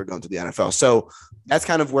preparation for going to the NFL. So that's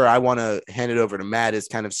kind of where I want to hand it over to Matt, is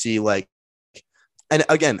kind of see like, and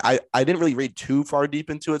again, I didn't really read too far deep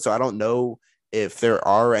into it, so I don't know if there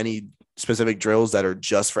are any specific drills that are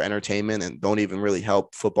just for entertainment and don't even really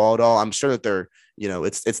help football at all. I'm sure that they're,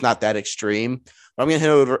 it's not that extreme, but I'm going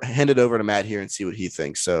to hand it over to Matt here and see what he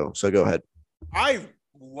thinks. So go ahead. I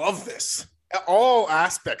love this, all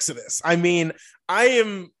aspects of this. I mean, I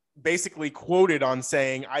am basically quoted on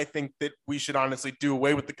saying, I think that we should honestly do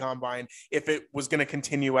away with the combine if it was going to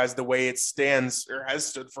continue as the way it stands or has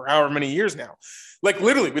stood for however many years now. Like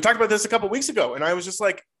literally, we talked about this a couple of weeks ago, and I was just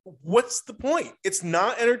like, what's the point? It's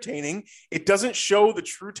not entertaining. It doesn't show the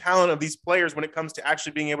true talent of these players when it comes to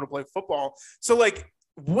actually being able to play football. So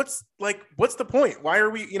what's the point? Why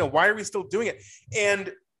are we still doing it?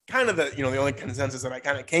 And kind of the only consensus that I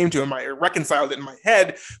kind of came to reconciled it in my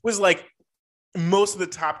head was like, most of the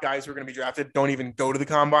top guys who are going to be drafted don't even go to the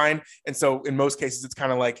combine. And so in most cases, it's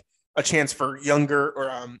kind of like a chance for younger or,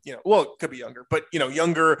 it could be younger, but,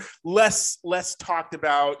 younger, less talked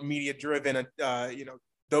about, media driven,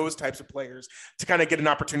 those types of players to kind of get an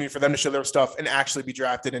opportunity for them to show their stuff and actually be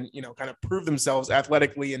drafted and, kind of prove themselves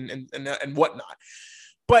athletically and whatnot.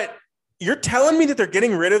 But you're telling me that they're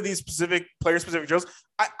getting rid of these specific drills.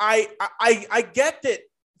 I get that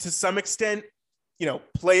to some extent,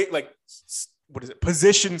 play like,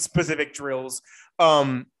 position specific drills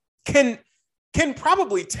can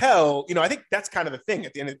probably tell, I think that's kind of the thing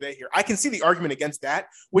at the end of the day here. I can see the argument against that,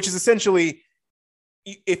 which is essentially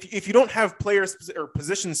if you don't have players or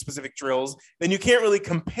position specific drills, then you can't really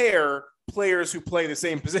compare players who play the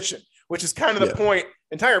same position, which is kind of the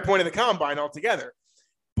entire point of the combine altogether.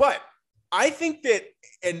 But I think that,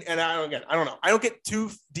 and I don't know. I don't get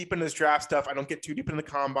too deep into this draft stuff. I don't get too deep into the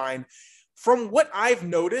combine. From what I've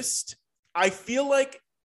noticed, I feel like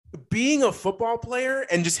being a football player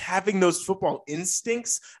and just having those football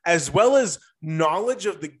instincts as well as knowledge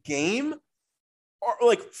of the game are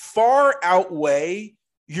like far outweigh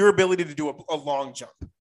your ability to do a long jump,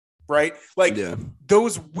 right? Like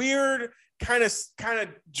those weird kind of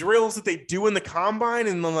drills that they do in the combine,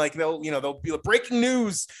 and then like they'll be like, breaking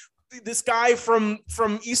news, this guy from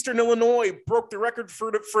Eastern Illinois broke the record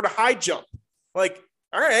for the high jump. Like,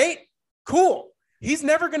 all right, cool. He's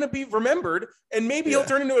never going to be remembered, and maybe he'll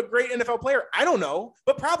turn into a great NFL player. I don't know,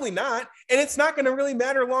 but probably not. And it's not going to really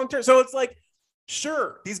matter long term. So it's like,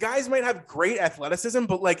 sure, these guys might have great athleticism,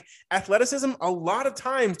 but like athleticism a lot of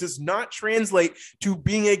times does not translate to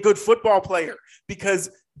being a good football player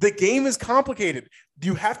because the game is complicated.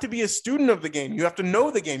 You have to be a student of the game. You have to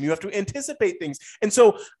know the game. You have to anticipate things. And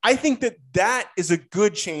so I think that is a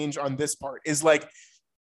good change on this part, is like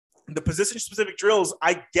the position specific drills.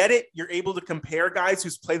 I get it. You're able to compare guys who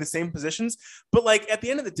play the same positions, but like at the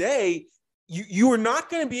end of the day, you are not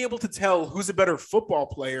going to be able to tell who's a better football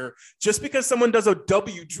player just because someone does a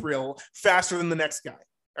W drill faster than the next guy.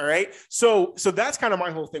 All right. So that's kind of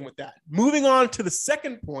my whole thing with that. Moving on to the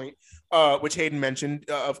second point, which Hayden mentioned,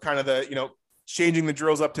 of kind of the, changing the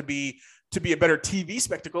drills up to be a better TV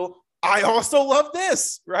spectacle. I also love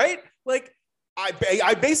this, right? Like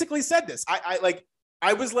I basically said this.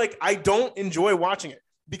 I was like, I don't enjoy watching it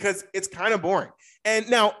because it's kind of boring. And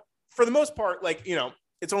now for the most part, like,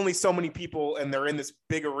 it's only so many people and they're in this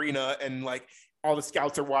big arena and like all the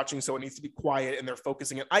scouts are watching. So it needs to be quiet and they're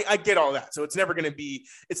focusing it. I get all that. So it's never going to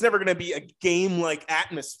be a game like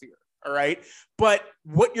atmosphere. All right. But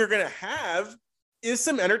what you're going to have is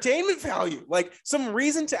some entertainment value, like some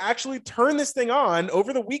reason to actually turn this thing on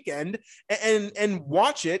over the weekend and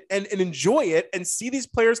watch it and enjoy it and see these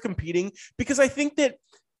players competing. Because I think that,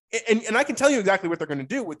 and I can tell you exactly what they're going to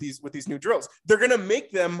do with these new drills. They're going to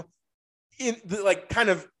make them kind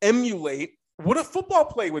of emulate what a football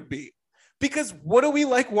play would be. Because what do we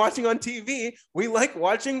like watching on TV? We like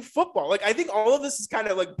watching football. Like, I think all of this is kind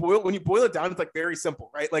of like when you boil it down, it's like very simple,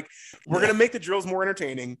 right? Like, we're going to make the drills more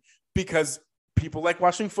entertaining because people like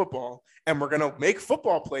watching football, and we're going to make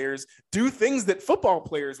football players do things that football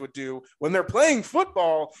players would do when they're playing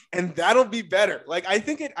football, and that'll be better. Like, I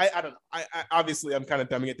think I don't know. I obviously I'm kind of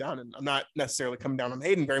dumbing it down, and I'm not necessarily coming down on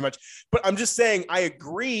Hayden very much, but I'm just saying I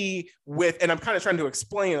agree with, and I'm kind of trying to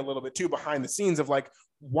explain a little bit too behind the scenes of like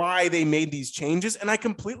why they made these changes. And I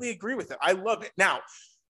completely agree with it. I love it. Now,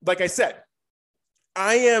 like I said,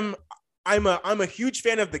 I'm a huge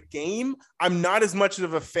fan of the game. I'm not as much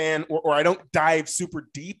of a fan, or I don't dive super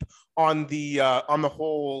deep on the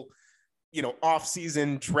whole,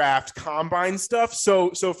 off-season draft combine stuff.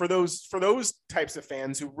 So for those types of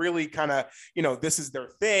fans who really kind of, this is their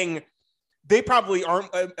thing, they probably aren't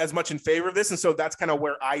as much in favor of this. And so that's kind of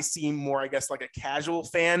where I seem more, I guess, like a casual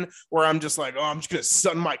fan, where I'm just like, oh, I'm just going to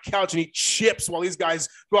sit on my couch and eat chips while these guys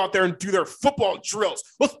go out there and do their football drills.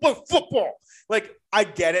 Let's play football. Like, I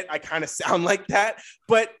get it. I kind of sound like that,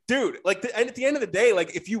 but dude, like at the end of the day,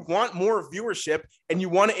 like if you want more viewership and you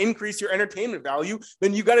want to increase your entertainment value,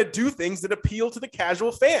 then you got to do things that appeal to the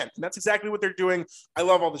casual fan. And that's exactly what they're doing. I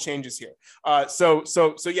love all the changes here. So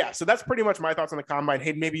yeah, so that's pretty much my thoughts on the combine.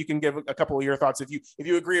 Hey, maybe you can give a couple of your thoughts if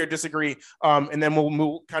you agree or disagree. And then we'll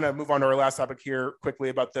move on to our last topic here quickly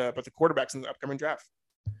about the quarterbacks in the upcoming draft.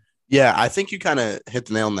 Yeah, I think you kind of hit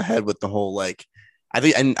the nail on the head with the whole, like, I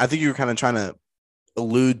think you were kind of trying to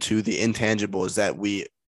allude to the intangibles that we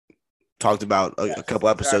talked about a couple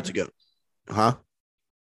episodes ago. Huh?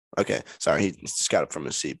 Okay. Sorry. He just got up from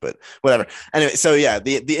his seat, but whatever. Anyway. So yeah,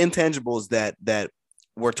 the intangibles that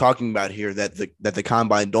we're talking about here that the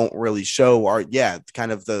combine don't really show are,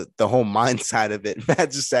 kind of the whole mind side of it.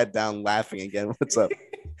 Matt just sat down laughing again. What's up?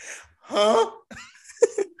 Huh?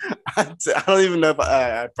 I don't even know if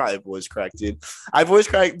I probably voice cracked, dude. I was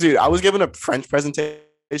given a French presentation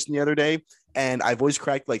the other day, and I voice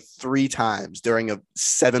cracked like 3 times during a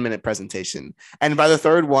 7-minute presentation. And by the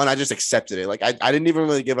third one, I just accepted it. Like, I didn't even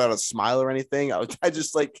really give out a smile or anything. I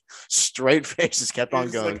just like straight face just kept on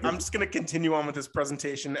going. Like, I'm just going to continue on with this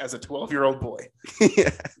presentation as a 12-year-old boy.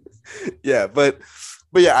 Yeah. But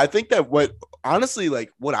yeah, I think that what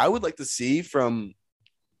I would like to see from,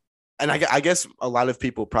 and I guess a lot of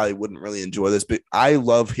people probably wouldn't really enjoy this, but I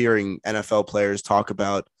love hearing NFL players talk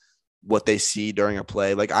about what they see during a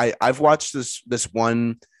play. Like I've watched this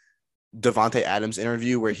one Davante Adams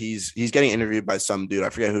interview where he's getting interviewed by some dude. I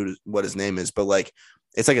forget what his name is, but like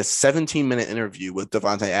It's like a 17-minute interview with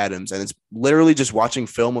Davante Adams, and it's literally just watching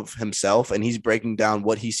film of himself, and he's breaking down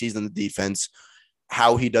what he sees in the defense,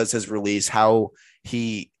 how he does his release, how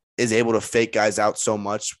he is able to fake guys out so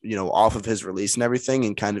much, off of his release and everything.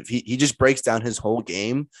 And kind of, he just breaks down his whole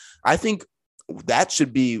game. I think that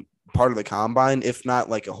should be part of the combine, if not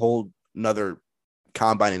like a whole another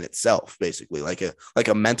combine in itself, basically like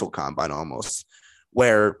a mental combine almost,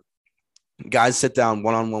 where guys sit down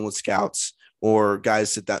one-on-one with scouts, or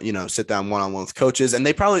guys sit down one-on-one with coaches. And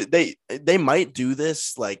they might do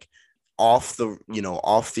this like off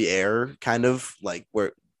the air, kind of like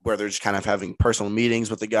where they're just kind of having personal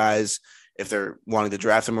meetings with the guys if they're wanting to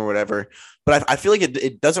draft them or whatever. But I feel like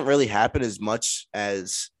it doesn't really happen as much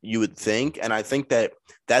as you would think. And I think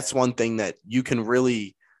that's one thing that you can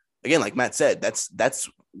really, again, like Matt said, that's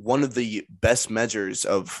one of the best measures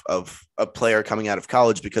of a player coming out of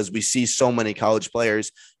college, because we see so many college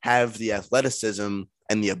players have the athleticism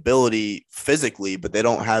and the ability physically, but they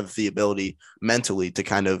don't have the ability mentally to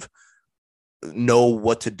kind of know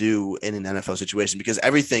what to do in an NFL situation, because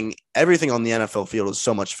everything on the NFL field is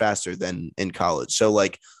so much faster than in college. So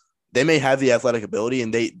like, they may have the athletic ability,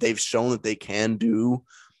 and they've shown that they can do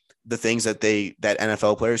the things that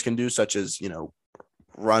NFL players can do, such as,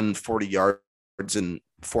 run 40 yards in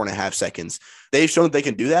 4.5 seconds. They've shown that they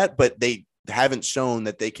can do that, but they haven't shown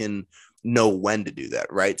that they can know when to do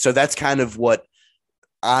that. Right. So that's kind of what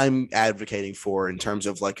I'm advocating for in terms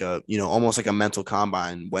of like almost like a mental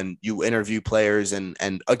combine when you interview players. And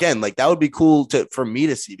again, like that would be cool for me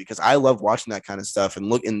to see, because I love watching that kind of stuff and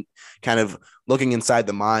looking inside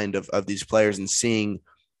the mind of these players and seeing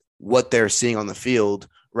what they're seeing on the field,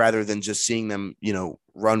 rather than just seeing them,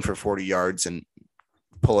 run for 40 yards and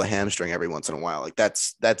pull a hamstring every once in a while. Like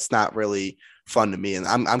that's not really fun to me. And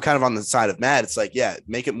I'm kind of on the side of Matt. It's like, yeah,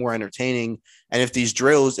 make it more entertaining. And if these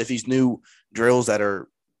new drills that are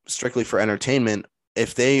strictly for entertainment,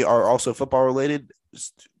 if they are also football related,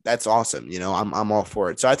 that's awesome. I'm all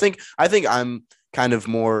for it. So I think I'm kind of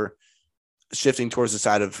more shifting towards the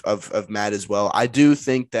side of Matt as well. I do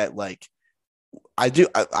think that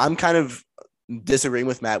I'm kind of disagreeing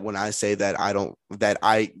with Matt when I say that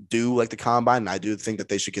I do like the combine, and I do think that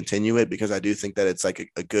they should continue it, because I do think that it's like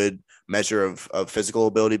a good measure of physical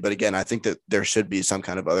ability. But again, I think that there should be some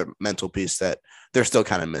kind of other mental piece that they're still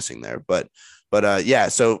kind of missing there. But yeah,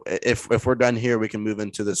 so if we're done here, we can move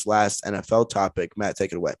into this last NFL topic. Matt,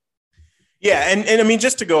 take it away. Yeah, and I mean,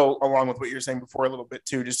 just to go along with what you were saying before a little bit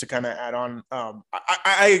too, just to kind of add on,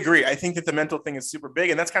 I agree. I think that the mental thing is super big,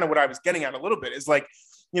 and that's kind of what I was getting at a little bit. Is like,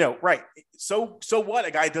 right. So what?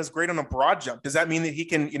 A guy does great on a broad jump. Does that mean that he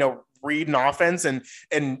can, read an offense and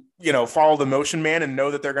follow the motion man and know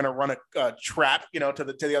that they're going to run a trap, to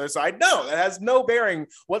the other side? No, that has no bearing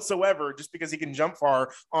whatsoever. Just because he can jump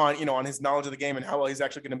far on his knowledge of the game and how well he's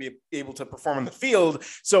actually going to be able to perform on the field.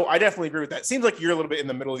 So I definitely agree with that. Seems like you're a little bit in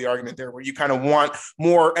the middle of the argument there, where you kind of want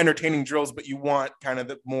more entertaining drills, but you want kind of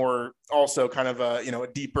the more also kind of a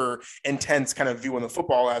deeper, intense kind of view on the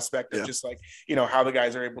football aspect of just like, how the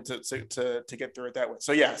guys are able to get through it that way.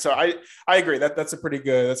 So yeah, so I agree that's a pretty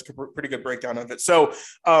good breakdown of it. So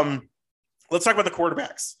let's talk about the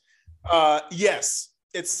quarterbacks. Yes,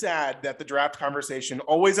 it's sad that the draft conversation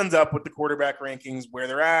always ends up with the quarterback rankings, where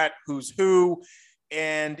they're at, who's who.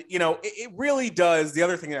 And, it really does. The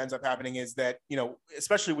other thing that ends up happening is that,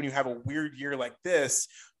 especially when you have a weird year like this,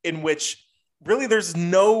 in which really there's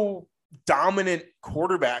no dominant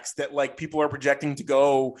quarterbacks that like people are projecting to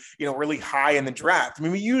go, really high in the draft. I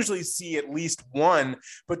mean, we usually see at least one,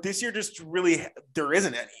 but this year just really there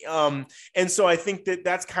isn't any. And so I think that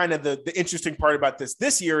that's kind of the interesting part about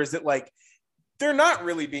this year, is that like they're not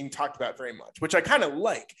really being talked about very much, which I kind of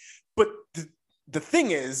like. But the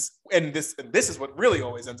thing is, and this is what really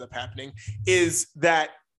always ends up happening, is that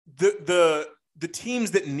the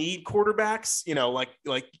teams that need quarterbacks,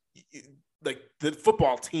 like the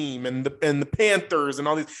football team and the Panthers and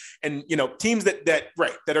all these, and teams that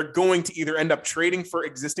are going to either end up trading for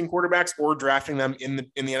existing quarterbacks or drafting them in the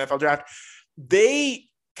NFL draft, they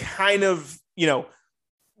kind of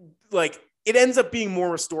like it ends up being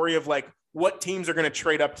more a story of like what teams are going to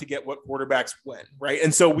trade up to get what quarterbacks when, right?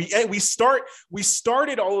 And so we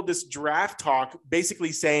started all of this draft talk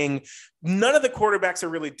basically saying none of the quarterbacks are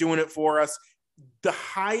really doing it for us. The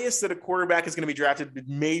highest that a quarterback is going to be drafted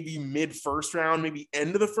maybe mid first round, maybe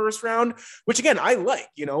end of the first round, which again, I like,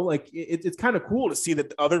 it's kind of cool to see that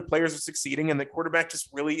the other players are succeeding and the quarterback just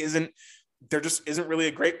really isn't really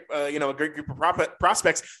a great, a great group of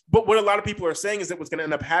prospects. But what a lot of people are saying is that what's going to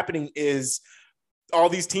end up happening is all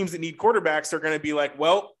these teams that need quarterbacks are going to be like,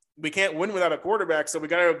 well, we can't win without a quarterback, so we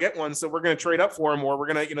got to get one. So we're going to trade up for him, or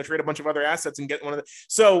we're going to trade a bunch of other assets and get one of the.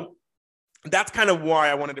 So that's kind of why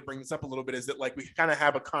I wanted to bring this up a little bit, is that like we kind of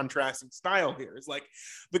have a contrasting style here. It's like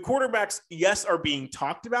the quarterbacks, yes, are being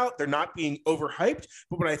talked about. They're not being overhyped,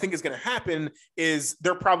 but what I think is going to happen is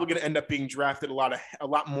they're probably going to end up being drafted a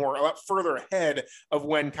lot further ahead of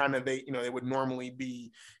when kind of they would normally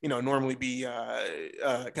be kind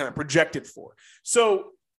of projected for.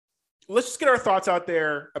 So let's just get our thoughts out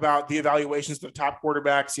there about the evaluations of the top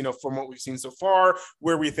quarterbacks, from what we've seen so far,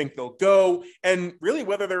 where we think they'll go, and really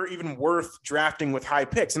whether they're even worth drafting with high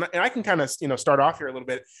picks. And I can kind of, start off here a little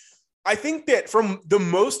bit. I think that from the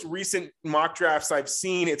most recent mock drafts I've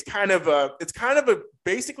seen, it's kind of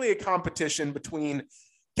basically a competition between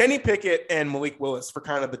Kenny Pickett and Malik Willis for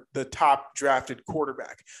kind of the top drafted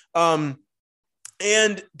quarterback. And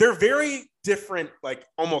they're very different, like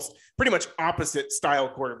almost pretty much opposite style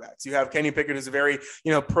quarterbacks. You have Kenny Pickett, who's a very,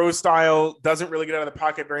 pro style, doesn't really get out of the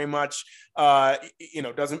pocket very much,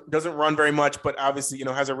 doesn't run very much, but obviously,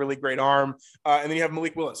 has a really great arm. And then you have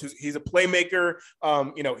Malik Willis, he's a playmaker.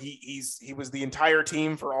 He was the entire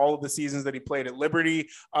team for all of the seasons that he played at Liberty.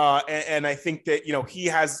 And I think that, he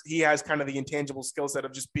has kind of the intangible skill set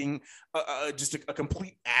of just being just a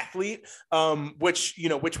complete athlete, which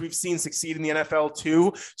we've seen succeed in the NFL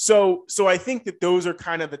too. So I think that those are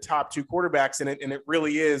kind of the top two quarterbacks in it. And it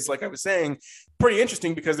really is, like I was saying, pretty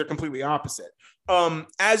interesting because they're completely opposite.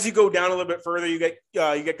 As you go down a little bit further, you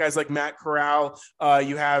get guys like Matt Corral.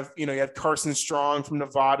 You have Carson Strong from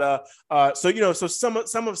Nevada. So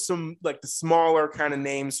some like the smaller kind of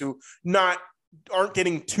names who aren't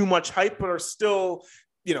getting too much hype, but are still,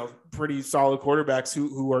 pretty solid quarterbacks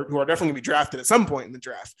who are definitely gonna be drafted at some point in the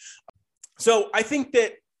draft. So I think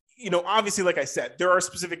that, obviously, like I said, there are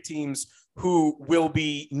specific teams who will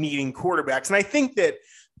be needing quarterbacks. And I think that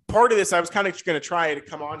part of this, I was kind of going to try to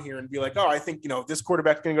come on here and be like, oh, I think, this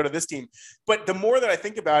quarterback's going to go to this team. But the more that I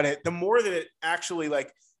think about it, the more that it actually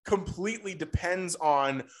like completely depends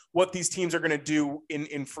on what these teams are going to do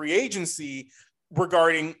in free agency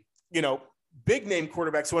regarding, big name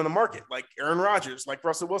quarterbacks who are in the market, like Aaron Rodgers, like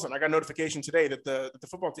Russell Wilson. I got a notification today that the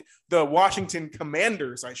football team, the Washington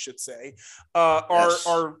Commanders, I should say,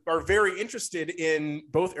 are very interested in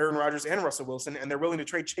both Aaron Rodgers and Russell Wilson, and they're willing to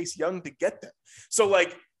trade Chase Young to get them. So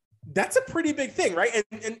like, that's a pretty big thing, right?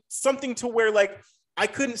 And something to where like, I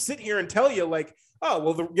couldn't sit here and tell you like, oh,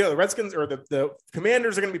 well, the Redskins or the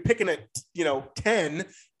Commanders are going to be picking at, 10,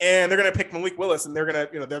 and they're going to pick Malik Willis, and they're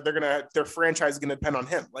going to, their franchise is going to depend on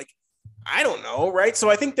him. Like, I don't know, right?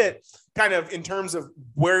 So I think that kind of in terms of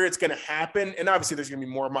where it's going to happen, and obviously there's going to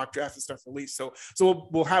be more mock draft and stuff released, so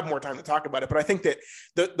we'll have more time to talk about it. But I think that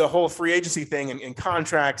the whole free agency thing and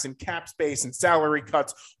contracts and cap space and salary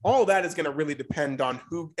cuts, all that is going to really depend on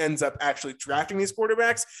who ends up actually drafting these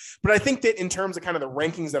quarterbacks. But I think that in terms of kind of the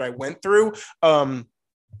rankings that I went through,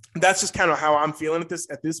 that's just kind of how I'm feeling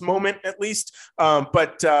at this moment, at least.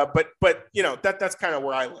 But that's kind of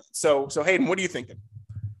where I land. So Hayden, what are you thinking?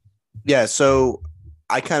 Yeah, so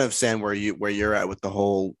I kind of stand where you're at with the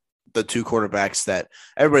two quarterbacks that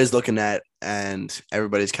everybody's looking at and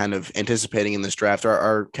everybody's kind of anticipating in this draft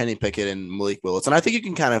are Kenny Pickett and Malik Willis. And I think you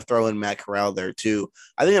can kind of throw in Matt Corral there too.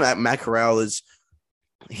 I think that Matt Corral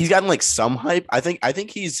he's gotten like some hype. I think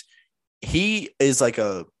he's like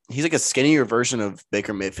a skinnier version of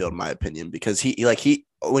Baker Mayfield, in my opinion, because he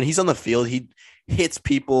when he's on the field, he hits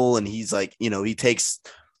people and he's like, he takes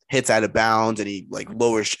hits out of bounds and he like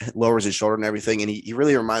lowers his shoulder and everything. And he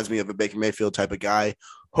really reminds me of a Baker Mayfield type of guy.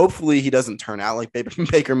 Hopefully he doesn't turn out like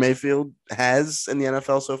Baker Mayfield has in the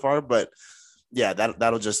NFL so far, but yeah,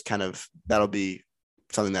 that'll be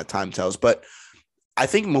something that time tells. But I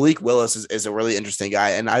think Malik Willis is a really interesting guy.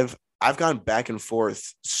 And I've gone back and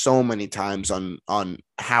forth so many times on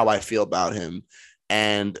how I feel about him.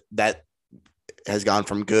 And that has gone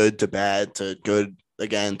from good to bad to good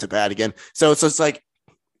again to bad again. So it's like,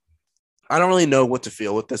 I don't really know what to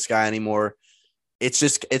feel with this guy anymore. It's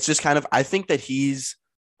just kind of, I think that he's,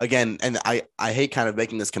 again, and I hate kind of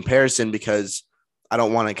making this comparison because I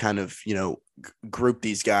don't want to kind of, group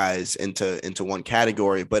these guys into one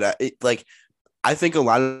category, but I think a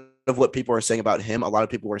lot of what people are saying about him, a lot of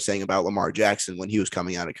people were saying about Lamar Jackson when he was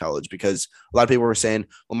coming out of college, because a lot of people were saying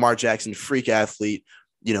Lamar Jackson, freak athlete,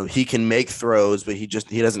 he can make throws, but he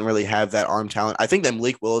doesn't really have that arm talent. I think that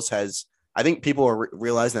Malik Willis I think people are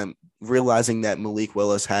realizing that Malik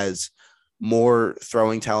Willis has more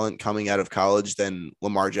throwing talent coming out of college than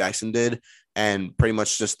Lamar Jackson did, and pretty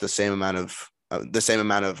much just the same amount of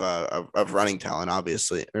running talent,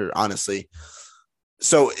 obviously, or honestly.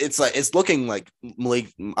 So it's looking like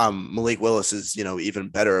Malik Willis is, even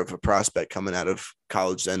better of a prospect coming out of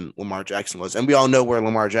college than Lamar Jackson was. And we all know where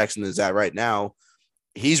Lamar Jackson is at right now.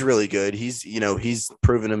 He's really good. He's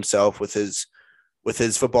proven himself with his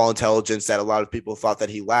football intelligence that a lot of people thought that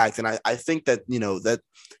he lacked. And I think that, that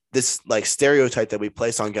this like stereotype that we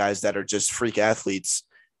place on guys that are just freak athletes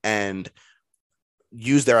and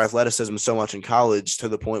use their athleticism so much in college to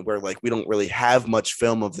the point where like we don't really have much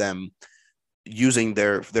film of them using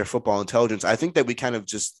their football intelligence. I think that we kind of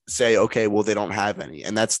just say, okay, well, they don't have any,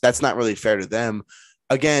 and that's not really fair to them.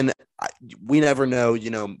 Again, we never know.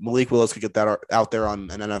 Malik Willis could get that out there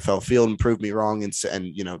on an NFL field and prove me wrong,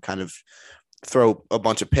 and kind of throw a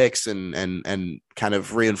bunch of picks and kind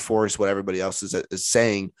of reinforce what everybody else is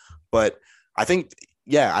saying. But I think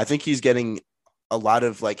he's getting a lot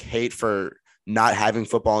of like hate for not having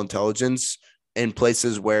football intelligence in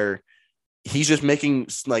places where he's just making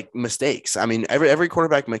like mistakes. I mean, every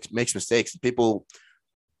quarterback makes mistakes. People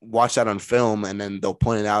watch that on film and then they'll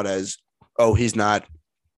point it out as, oh, he's not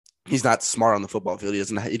smart on the football field.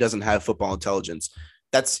 He doesn't have football intelligence.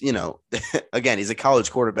 That's, again, he's a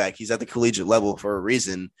college quarterback. He's at the collegiate level for a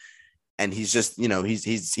reason. And he's just,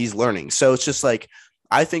 he's learning. So it's just like,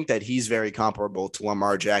 I think that he's very comparable to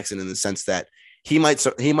Lamar Jackson in the sense that he might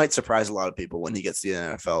surprise a lot of people when he gets to the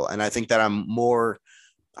NFL. And I think that I'm more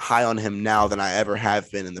high on him now than I ever have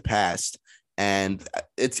been in the past. And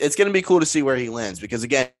it's going to be cool to see where he lands, because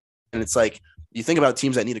again, and it's like, you think about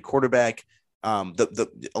teams that need a quarterback. A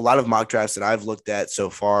lot of mock drafts that I've looked at so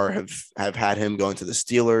far have had him going to the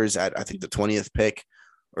Steelers at, I think, the 20th pick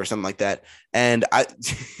or something like that. And I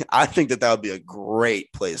think that would be a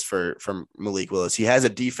great place for Malik Willis. He has a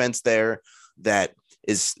defense there that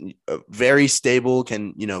is very stable,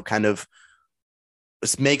 can, kind of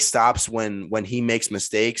make stops when he makes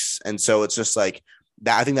mistakes. And so it's just like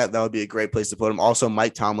that. I think that would be a great place to put him. Also,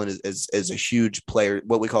 Mike Tomlin is a huge player,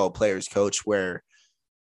 what we call a player's coach, where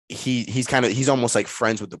he's almost like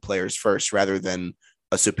friends with the players first rather than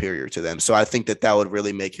a superior to them. So I think that would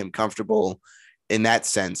really make him comfortable in that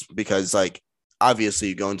sense, because like, obviously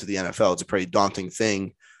you go into the NFL, it's a pretty daunting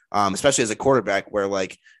thing, especially as a quarterback, where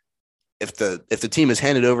like, if the team is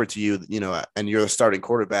handed over to you, and you're the starting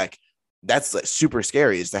quarterback, that's like super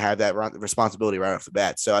scary, is to have that responsibility right off the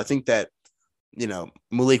bat. So I think that,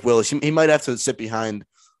 Malik Willis, he might have to sit behind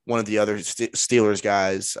one of the other Steelers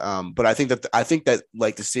guys. But I think that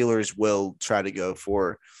like the Steelers will try to go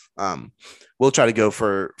for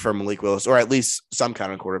Malik Willis, or at least some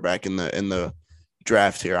kind of quarterback in the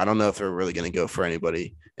draft here. I don't know if they're really going to go for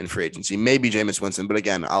anybody in free agency. Maybe Jameis Winston, but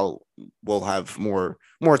again, we'll have more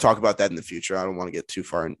talk about that in the future. I don't want to get too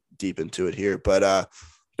far deep into it here, but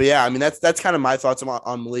yeah, I mean, that's kind of my thoughts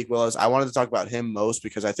on Malik Willis. I wanted to talk about him most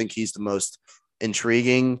because I think he's the most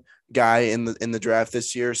intriguing guy in the draft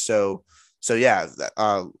this year. So yeah,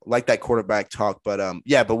 like that quarterback talk, but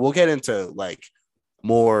but we'll get into like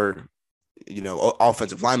more,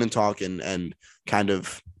 offensive lineman talk and kind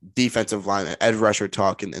of defensive line, edge rusher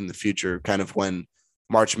talk in the future, kind of when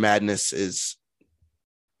March Madness is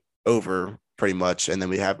over pretty much. And then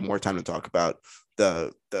we have more time to talk about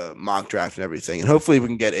the mock draft and everything. And hopefully we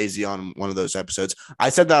can get AZ on one of those episodes. I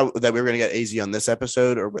said that we were going to get AZ on this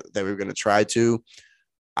episode, or that we were going to try to.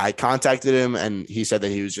 I contacted him and he said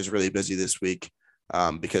that he was just really busy this week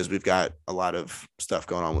because we've got a lot of stuff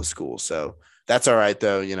going on with school. So that's all right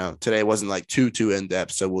though. Today wasn't like too in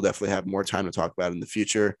depth. So we'll definitely have more time to talk about in the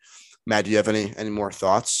future. Matt, do you have any more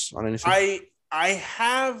thoughts on anything? I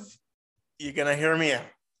have, you're going to hear me out.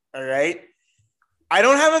 All right. I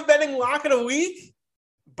don't have a betting lock of the week,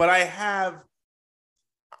 but I have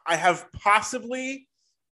possibly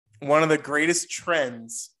one of the greatest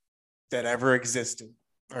trends that ever existed.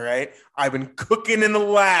 All right. I've been cooking in the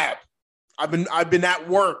lab. I've been at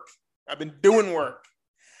work. I've been doing work.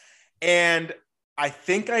 And I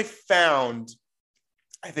think I found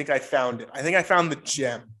it. I think I found the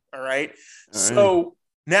gem. All right. So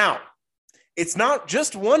now it's not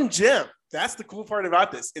just one gem. That's the cool part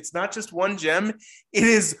about this. It's not just one gem. It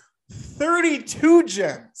is 32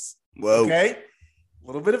 gems. Whoa. Okay. A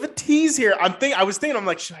little bit of a tease here. I was thinking, I'm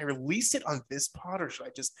like, should I release it on this pod or should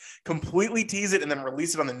I just completely tease it and then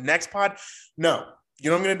release it on the next pod? No. You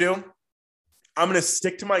know what I'm going to do? I'm going to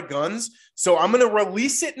stick to my guns. So I'm going to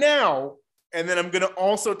release it now. And then I'm going to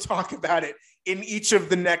also talk about it in each of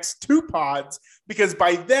the next two pods, because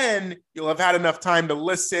by then you'll have had enough time to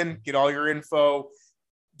listen, get all your info,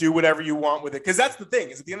 do whatever you want with it. Because that's the thing,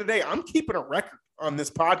 is at the end of the day, I'm keeping a record on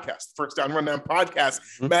this podcast, First Down Rundown podcast.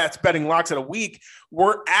 Matt's betting locks at a week.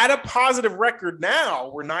 We're at a positive record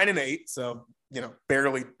now. We're 9-8. So,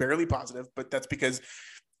 barely positive, but that's because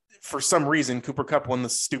for some reason, Cooper Kupp won the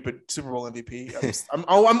stupid Super Bowl MVP.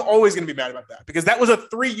 I'm always going to be mad about that because that was a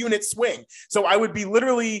 3-unit swing. So I would be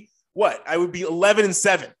literally I would be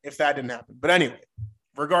 11-7 if that didn't happen. But anyway,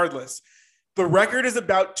 regardless, the record is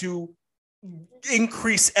about to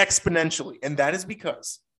increase exponentially, and that is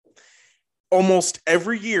because almost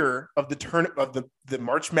every year of the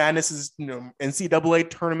March Madness's NCAA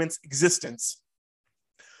tournament's existence,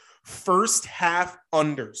 first half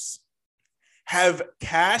unders have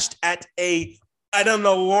cashed at an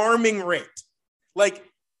alarming rate. Like,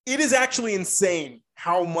 it is actually insane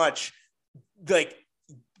how much like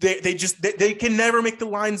they can never make the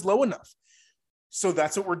lines low enough. So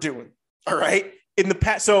that's what we're doing. All right. In the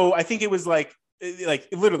past, so I think it was like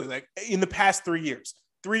literally like in the past 3 years.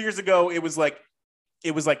 3 years ago, it was like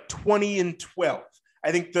 20-12.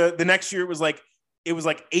 I think the next year it was like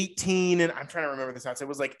 18, and I'm trying to remember the stats. It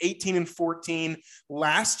was like 18-14.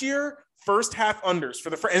 Last year, first half unders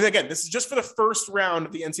for and again, this is just for the first round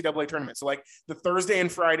of the NCAA tournament. So like the Thursday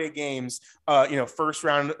and Friday games, first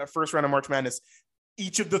round of March Madness,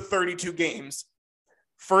 each of the 32 games,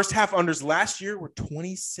 first half unders last year were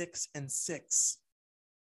 26-6.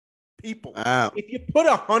 People, wow. If you put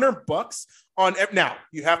 $100 on now,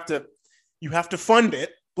 you have to fund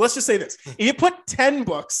it. Let's just say this: if you put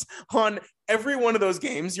 $10 on every one of those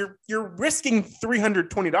games, you're risking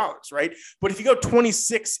 $320, right? But if you go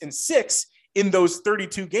 26-6 in those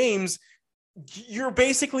 32 games, you're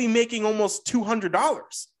basically making almost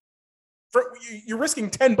 $200. You're risking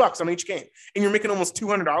 $10 on each game, and you're making almost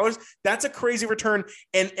 $200. That's a crazy return,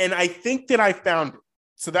 and I think that I found it.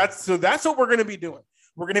 So that's what we're going to be doing.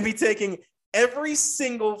 We're going to be taking every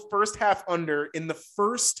single first half under in the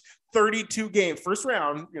first 32 games, first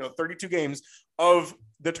round, 32 games of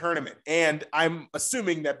the tournament. And I'm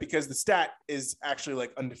assuming that because the stat is actually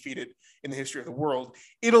like undefeated in the history of the world,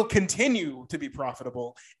 it'll continue to be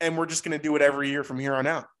profitable. And we're just going to do it every year from here on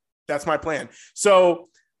out. That's my plan. So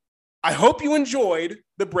I hope you enjoyed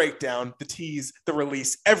the breakdown, the tease, the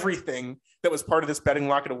release, everything that was part of this betting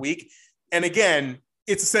lock of the week. And again,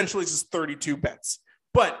 it's essentially just 32 bets.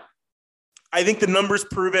 But I think the numbers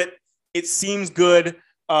prove it. It seems good.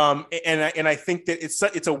 And I think that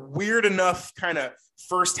it's a weird enough kind of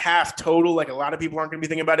first half total. Like, a lot of people aren't going to be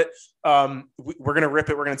thinking about it. We're going to rip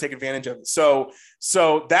it. We're going to take advantage of it. So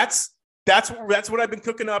that's what I've been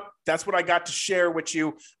cooking up. That's what I got to share with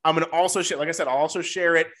you. I'm going to also share, like I said, I'll also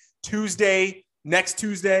share it next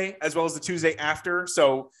Tuesday, as well as the Tuesday after.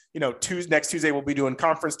 So, next Tuesday we'll be doing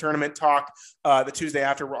conference tournament talk. The Tuesday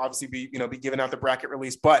after we'll obviously be giving out the bracket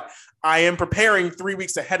release, but I am preparing 3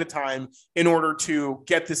 weeks ahead of time in order to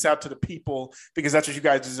get this out to the people, because that's what you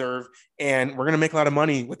guys deserve. And we're going to make a lot of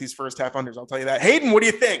money with these first half unders. I'll tell you that. Hayden, what do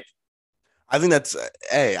you think? I think that's,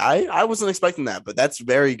 I wasn't expecting that, but that's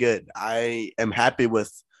very good. I am happy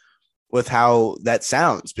with how that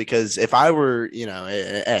sounds, because if I were,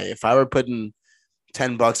 if I were putting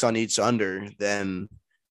 $10 on each under, then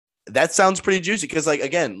that sounds pretty juicy. Because, like,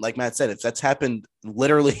 again, like Matt said, if that's happened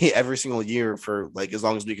literally every single year for like as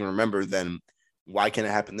long as we can remember, then why can't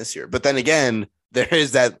it happen this year? But then again, there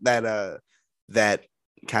is that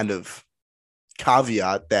kind of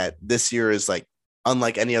caveat that this year is like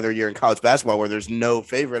unlike any other year in college basketball where there's no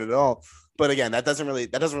favorite at all. But again, that doesn't really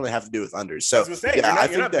have to do with unders. So you're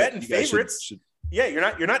not betting favorites.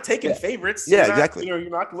 You're not taking favorites. Exactly. You're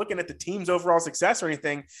not looking at the team's overall success or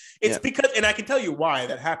anything. It's because, and I can tell you why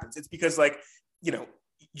that happens. It's because,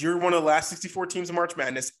 you're one of the last 64 teams in March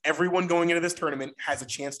Madness. Everyone going into this tournament has a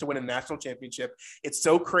chance to win a national championship. It's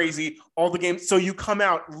so crazy. All the games. So you come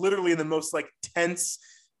out literally in the most tense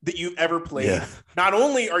that you've ever played. Yeah. Not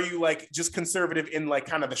only are you just conservative in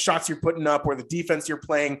kind of the shots you're putting up or the defense you're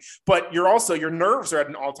playing, but your nerves are at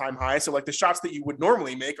an all-time high. So the shots that you would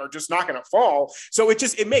normally make are just not going to fall. So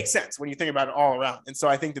it makes sense when you think about it all around. And so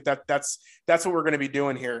I think that's what we're going to be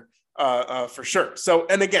doing here for sure. So,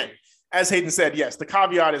 and again, as Hayden said, yes, the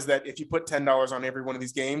caveat is that if you put $10 on every one of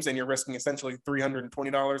these games and you're risking essentially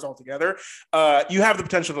 $320 altogether, you have the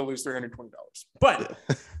potential to lose $320. But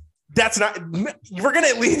that's not, we're going to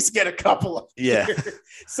at least get a couple of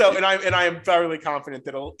So, and I am thoroughly confident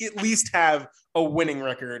that it'll at least have a winning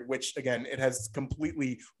record, which again, it has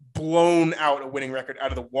completely blown out a winning record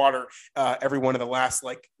out of the water every one of the last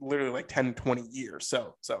literally 10, 20 years.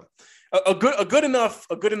 So a good enough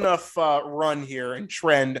run here and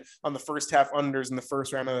trend on the first half unders in the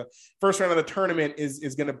first round of the tournament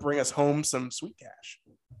is going to bring us home some sweet cash.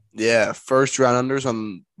 Yeah, first round unders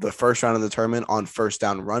on the first round of the tournament on First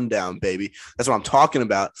Down Rundown, baby. That's what I'm talking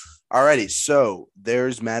about. Alrighty, so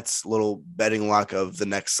there's Matt's little betting lock of the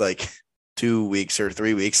next 2 weeks or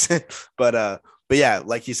 3 weeks. but yeah,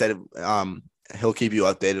 like he said, he'll keep you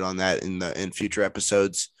updated on that in future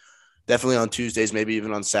episodes. Definitely on Tuesdays, maybe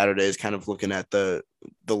even on Saturdays, kind of looking at the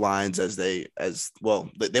lines they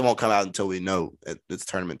won't come out until we know it's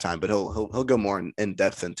tournament time, but he'll go more in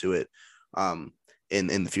depth into it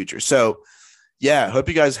in the future. So yeah, hope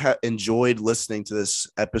you guys enjoyed listening to this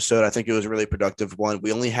episode. I think it was a really productive one.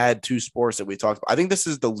 We only had 2 sports that we talked about. I think this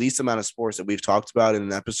is the least amount of sports that we've talked about in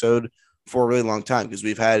an episode for a really long time, because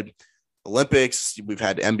we've had Olympics, we've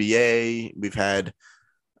had NBA, we've had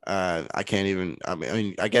I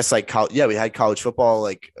guess we had college football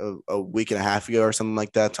like a week and a half ago or something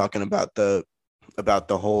like that, talking about the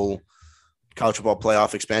whole college football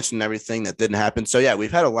playoff expansion and everything that didn't happen. So yeah,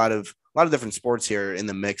 we've had a lot of different sports here in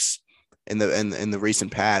the mix in the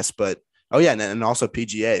recent past. But oh yeah, and also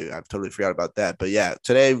PGA. I've totally forgot about that. But yeah,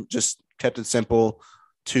 today just kept it simple.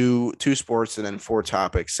 Two sports and then 4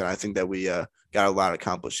 topics, and I think that we got a lot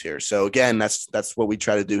accomplished here. So again, that's what we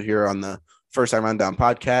try to do here on the First Time Rundown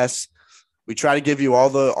podcast. We try to give you all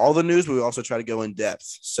the news, but we also try to go in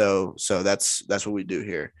depth. So that's what we do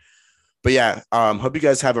here. But yeah, hope you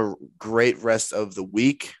guys have a great rest of the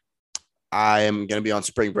week. I am going to be on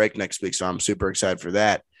spring break next week, so I'm super excited for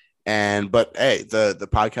that. But hey, the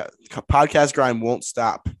podcast grind won't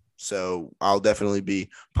stop. So I'll definitely be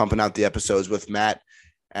pumping out the episodes with Matt.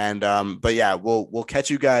 And but yeah, we'll catch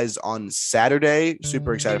you guys on Saturday.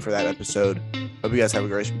 Super excited for that episode. Hope you guys have a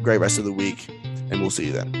great rest of the week, and we'll see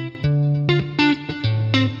you then.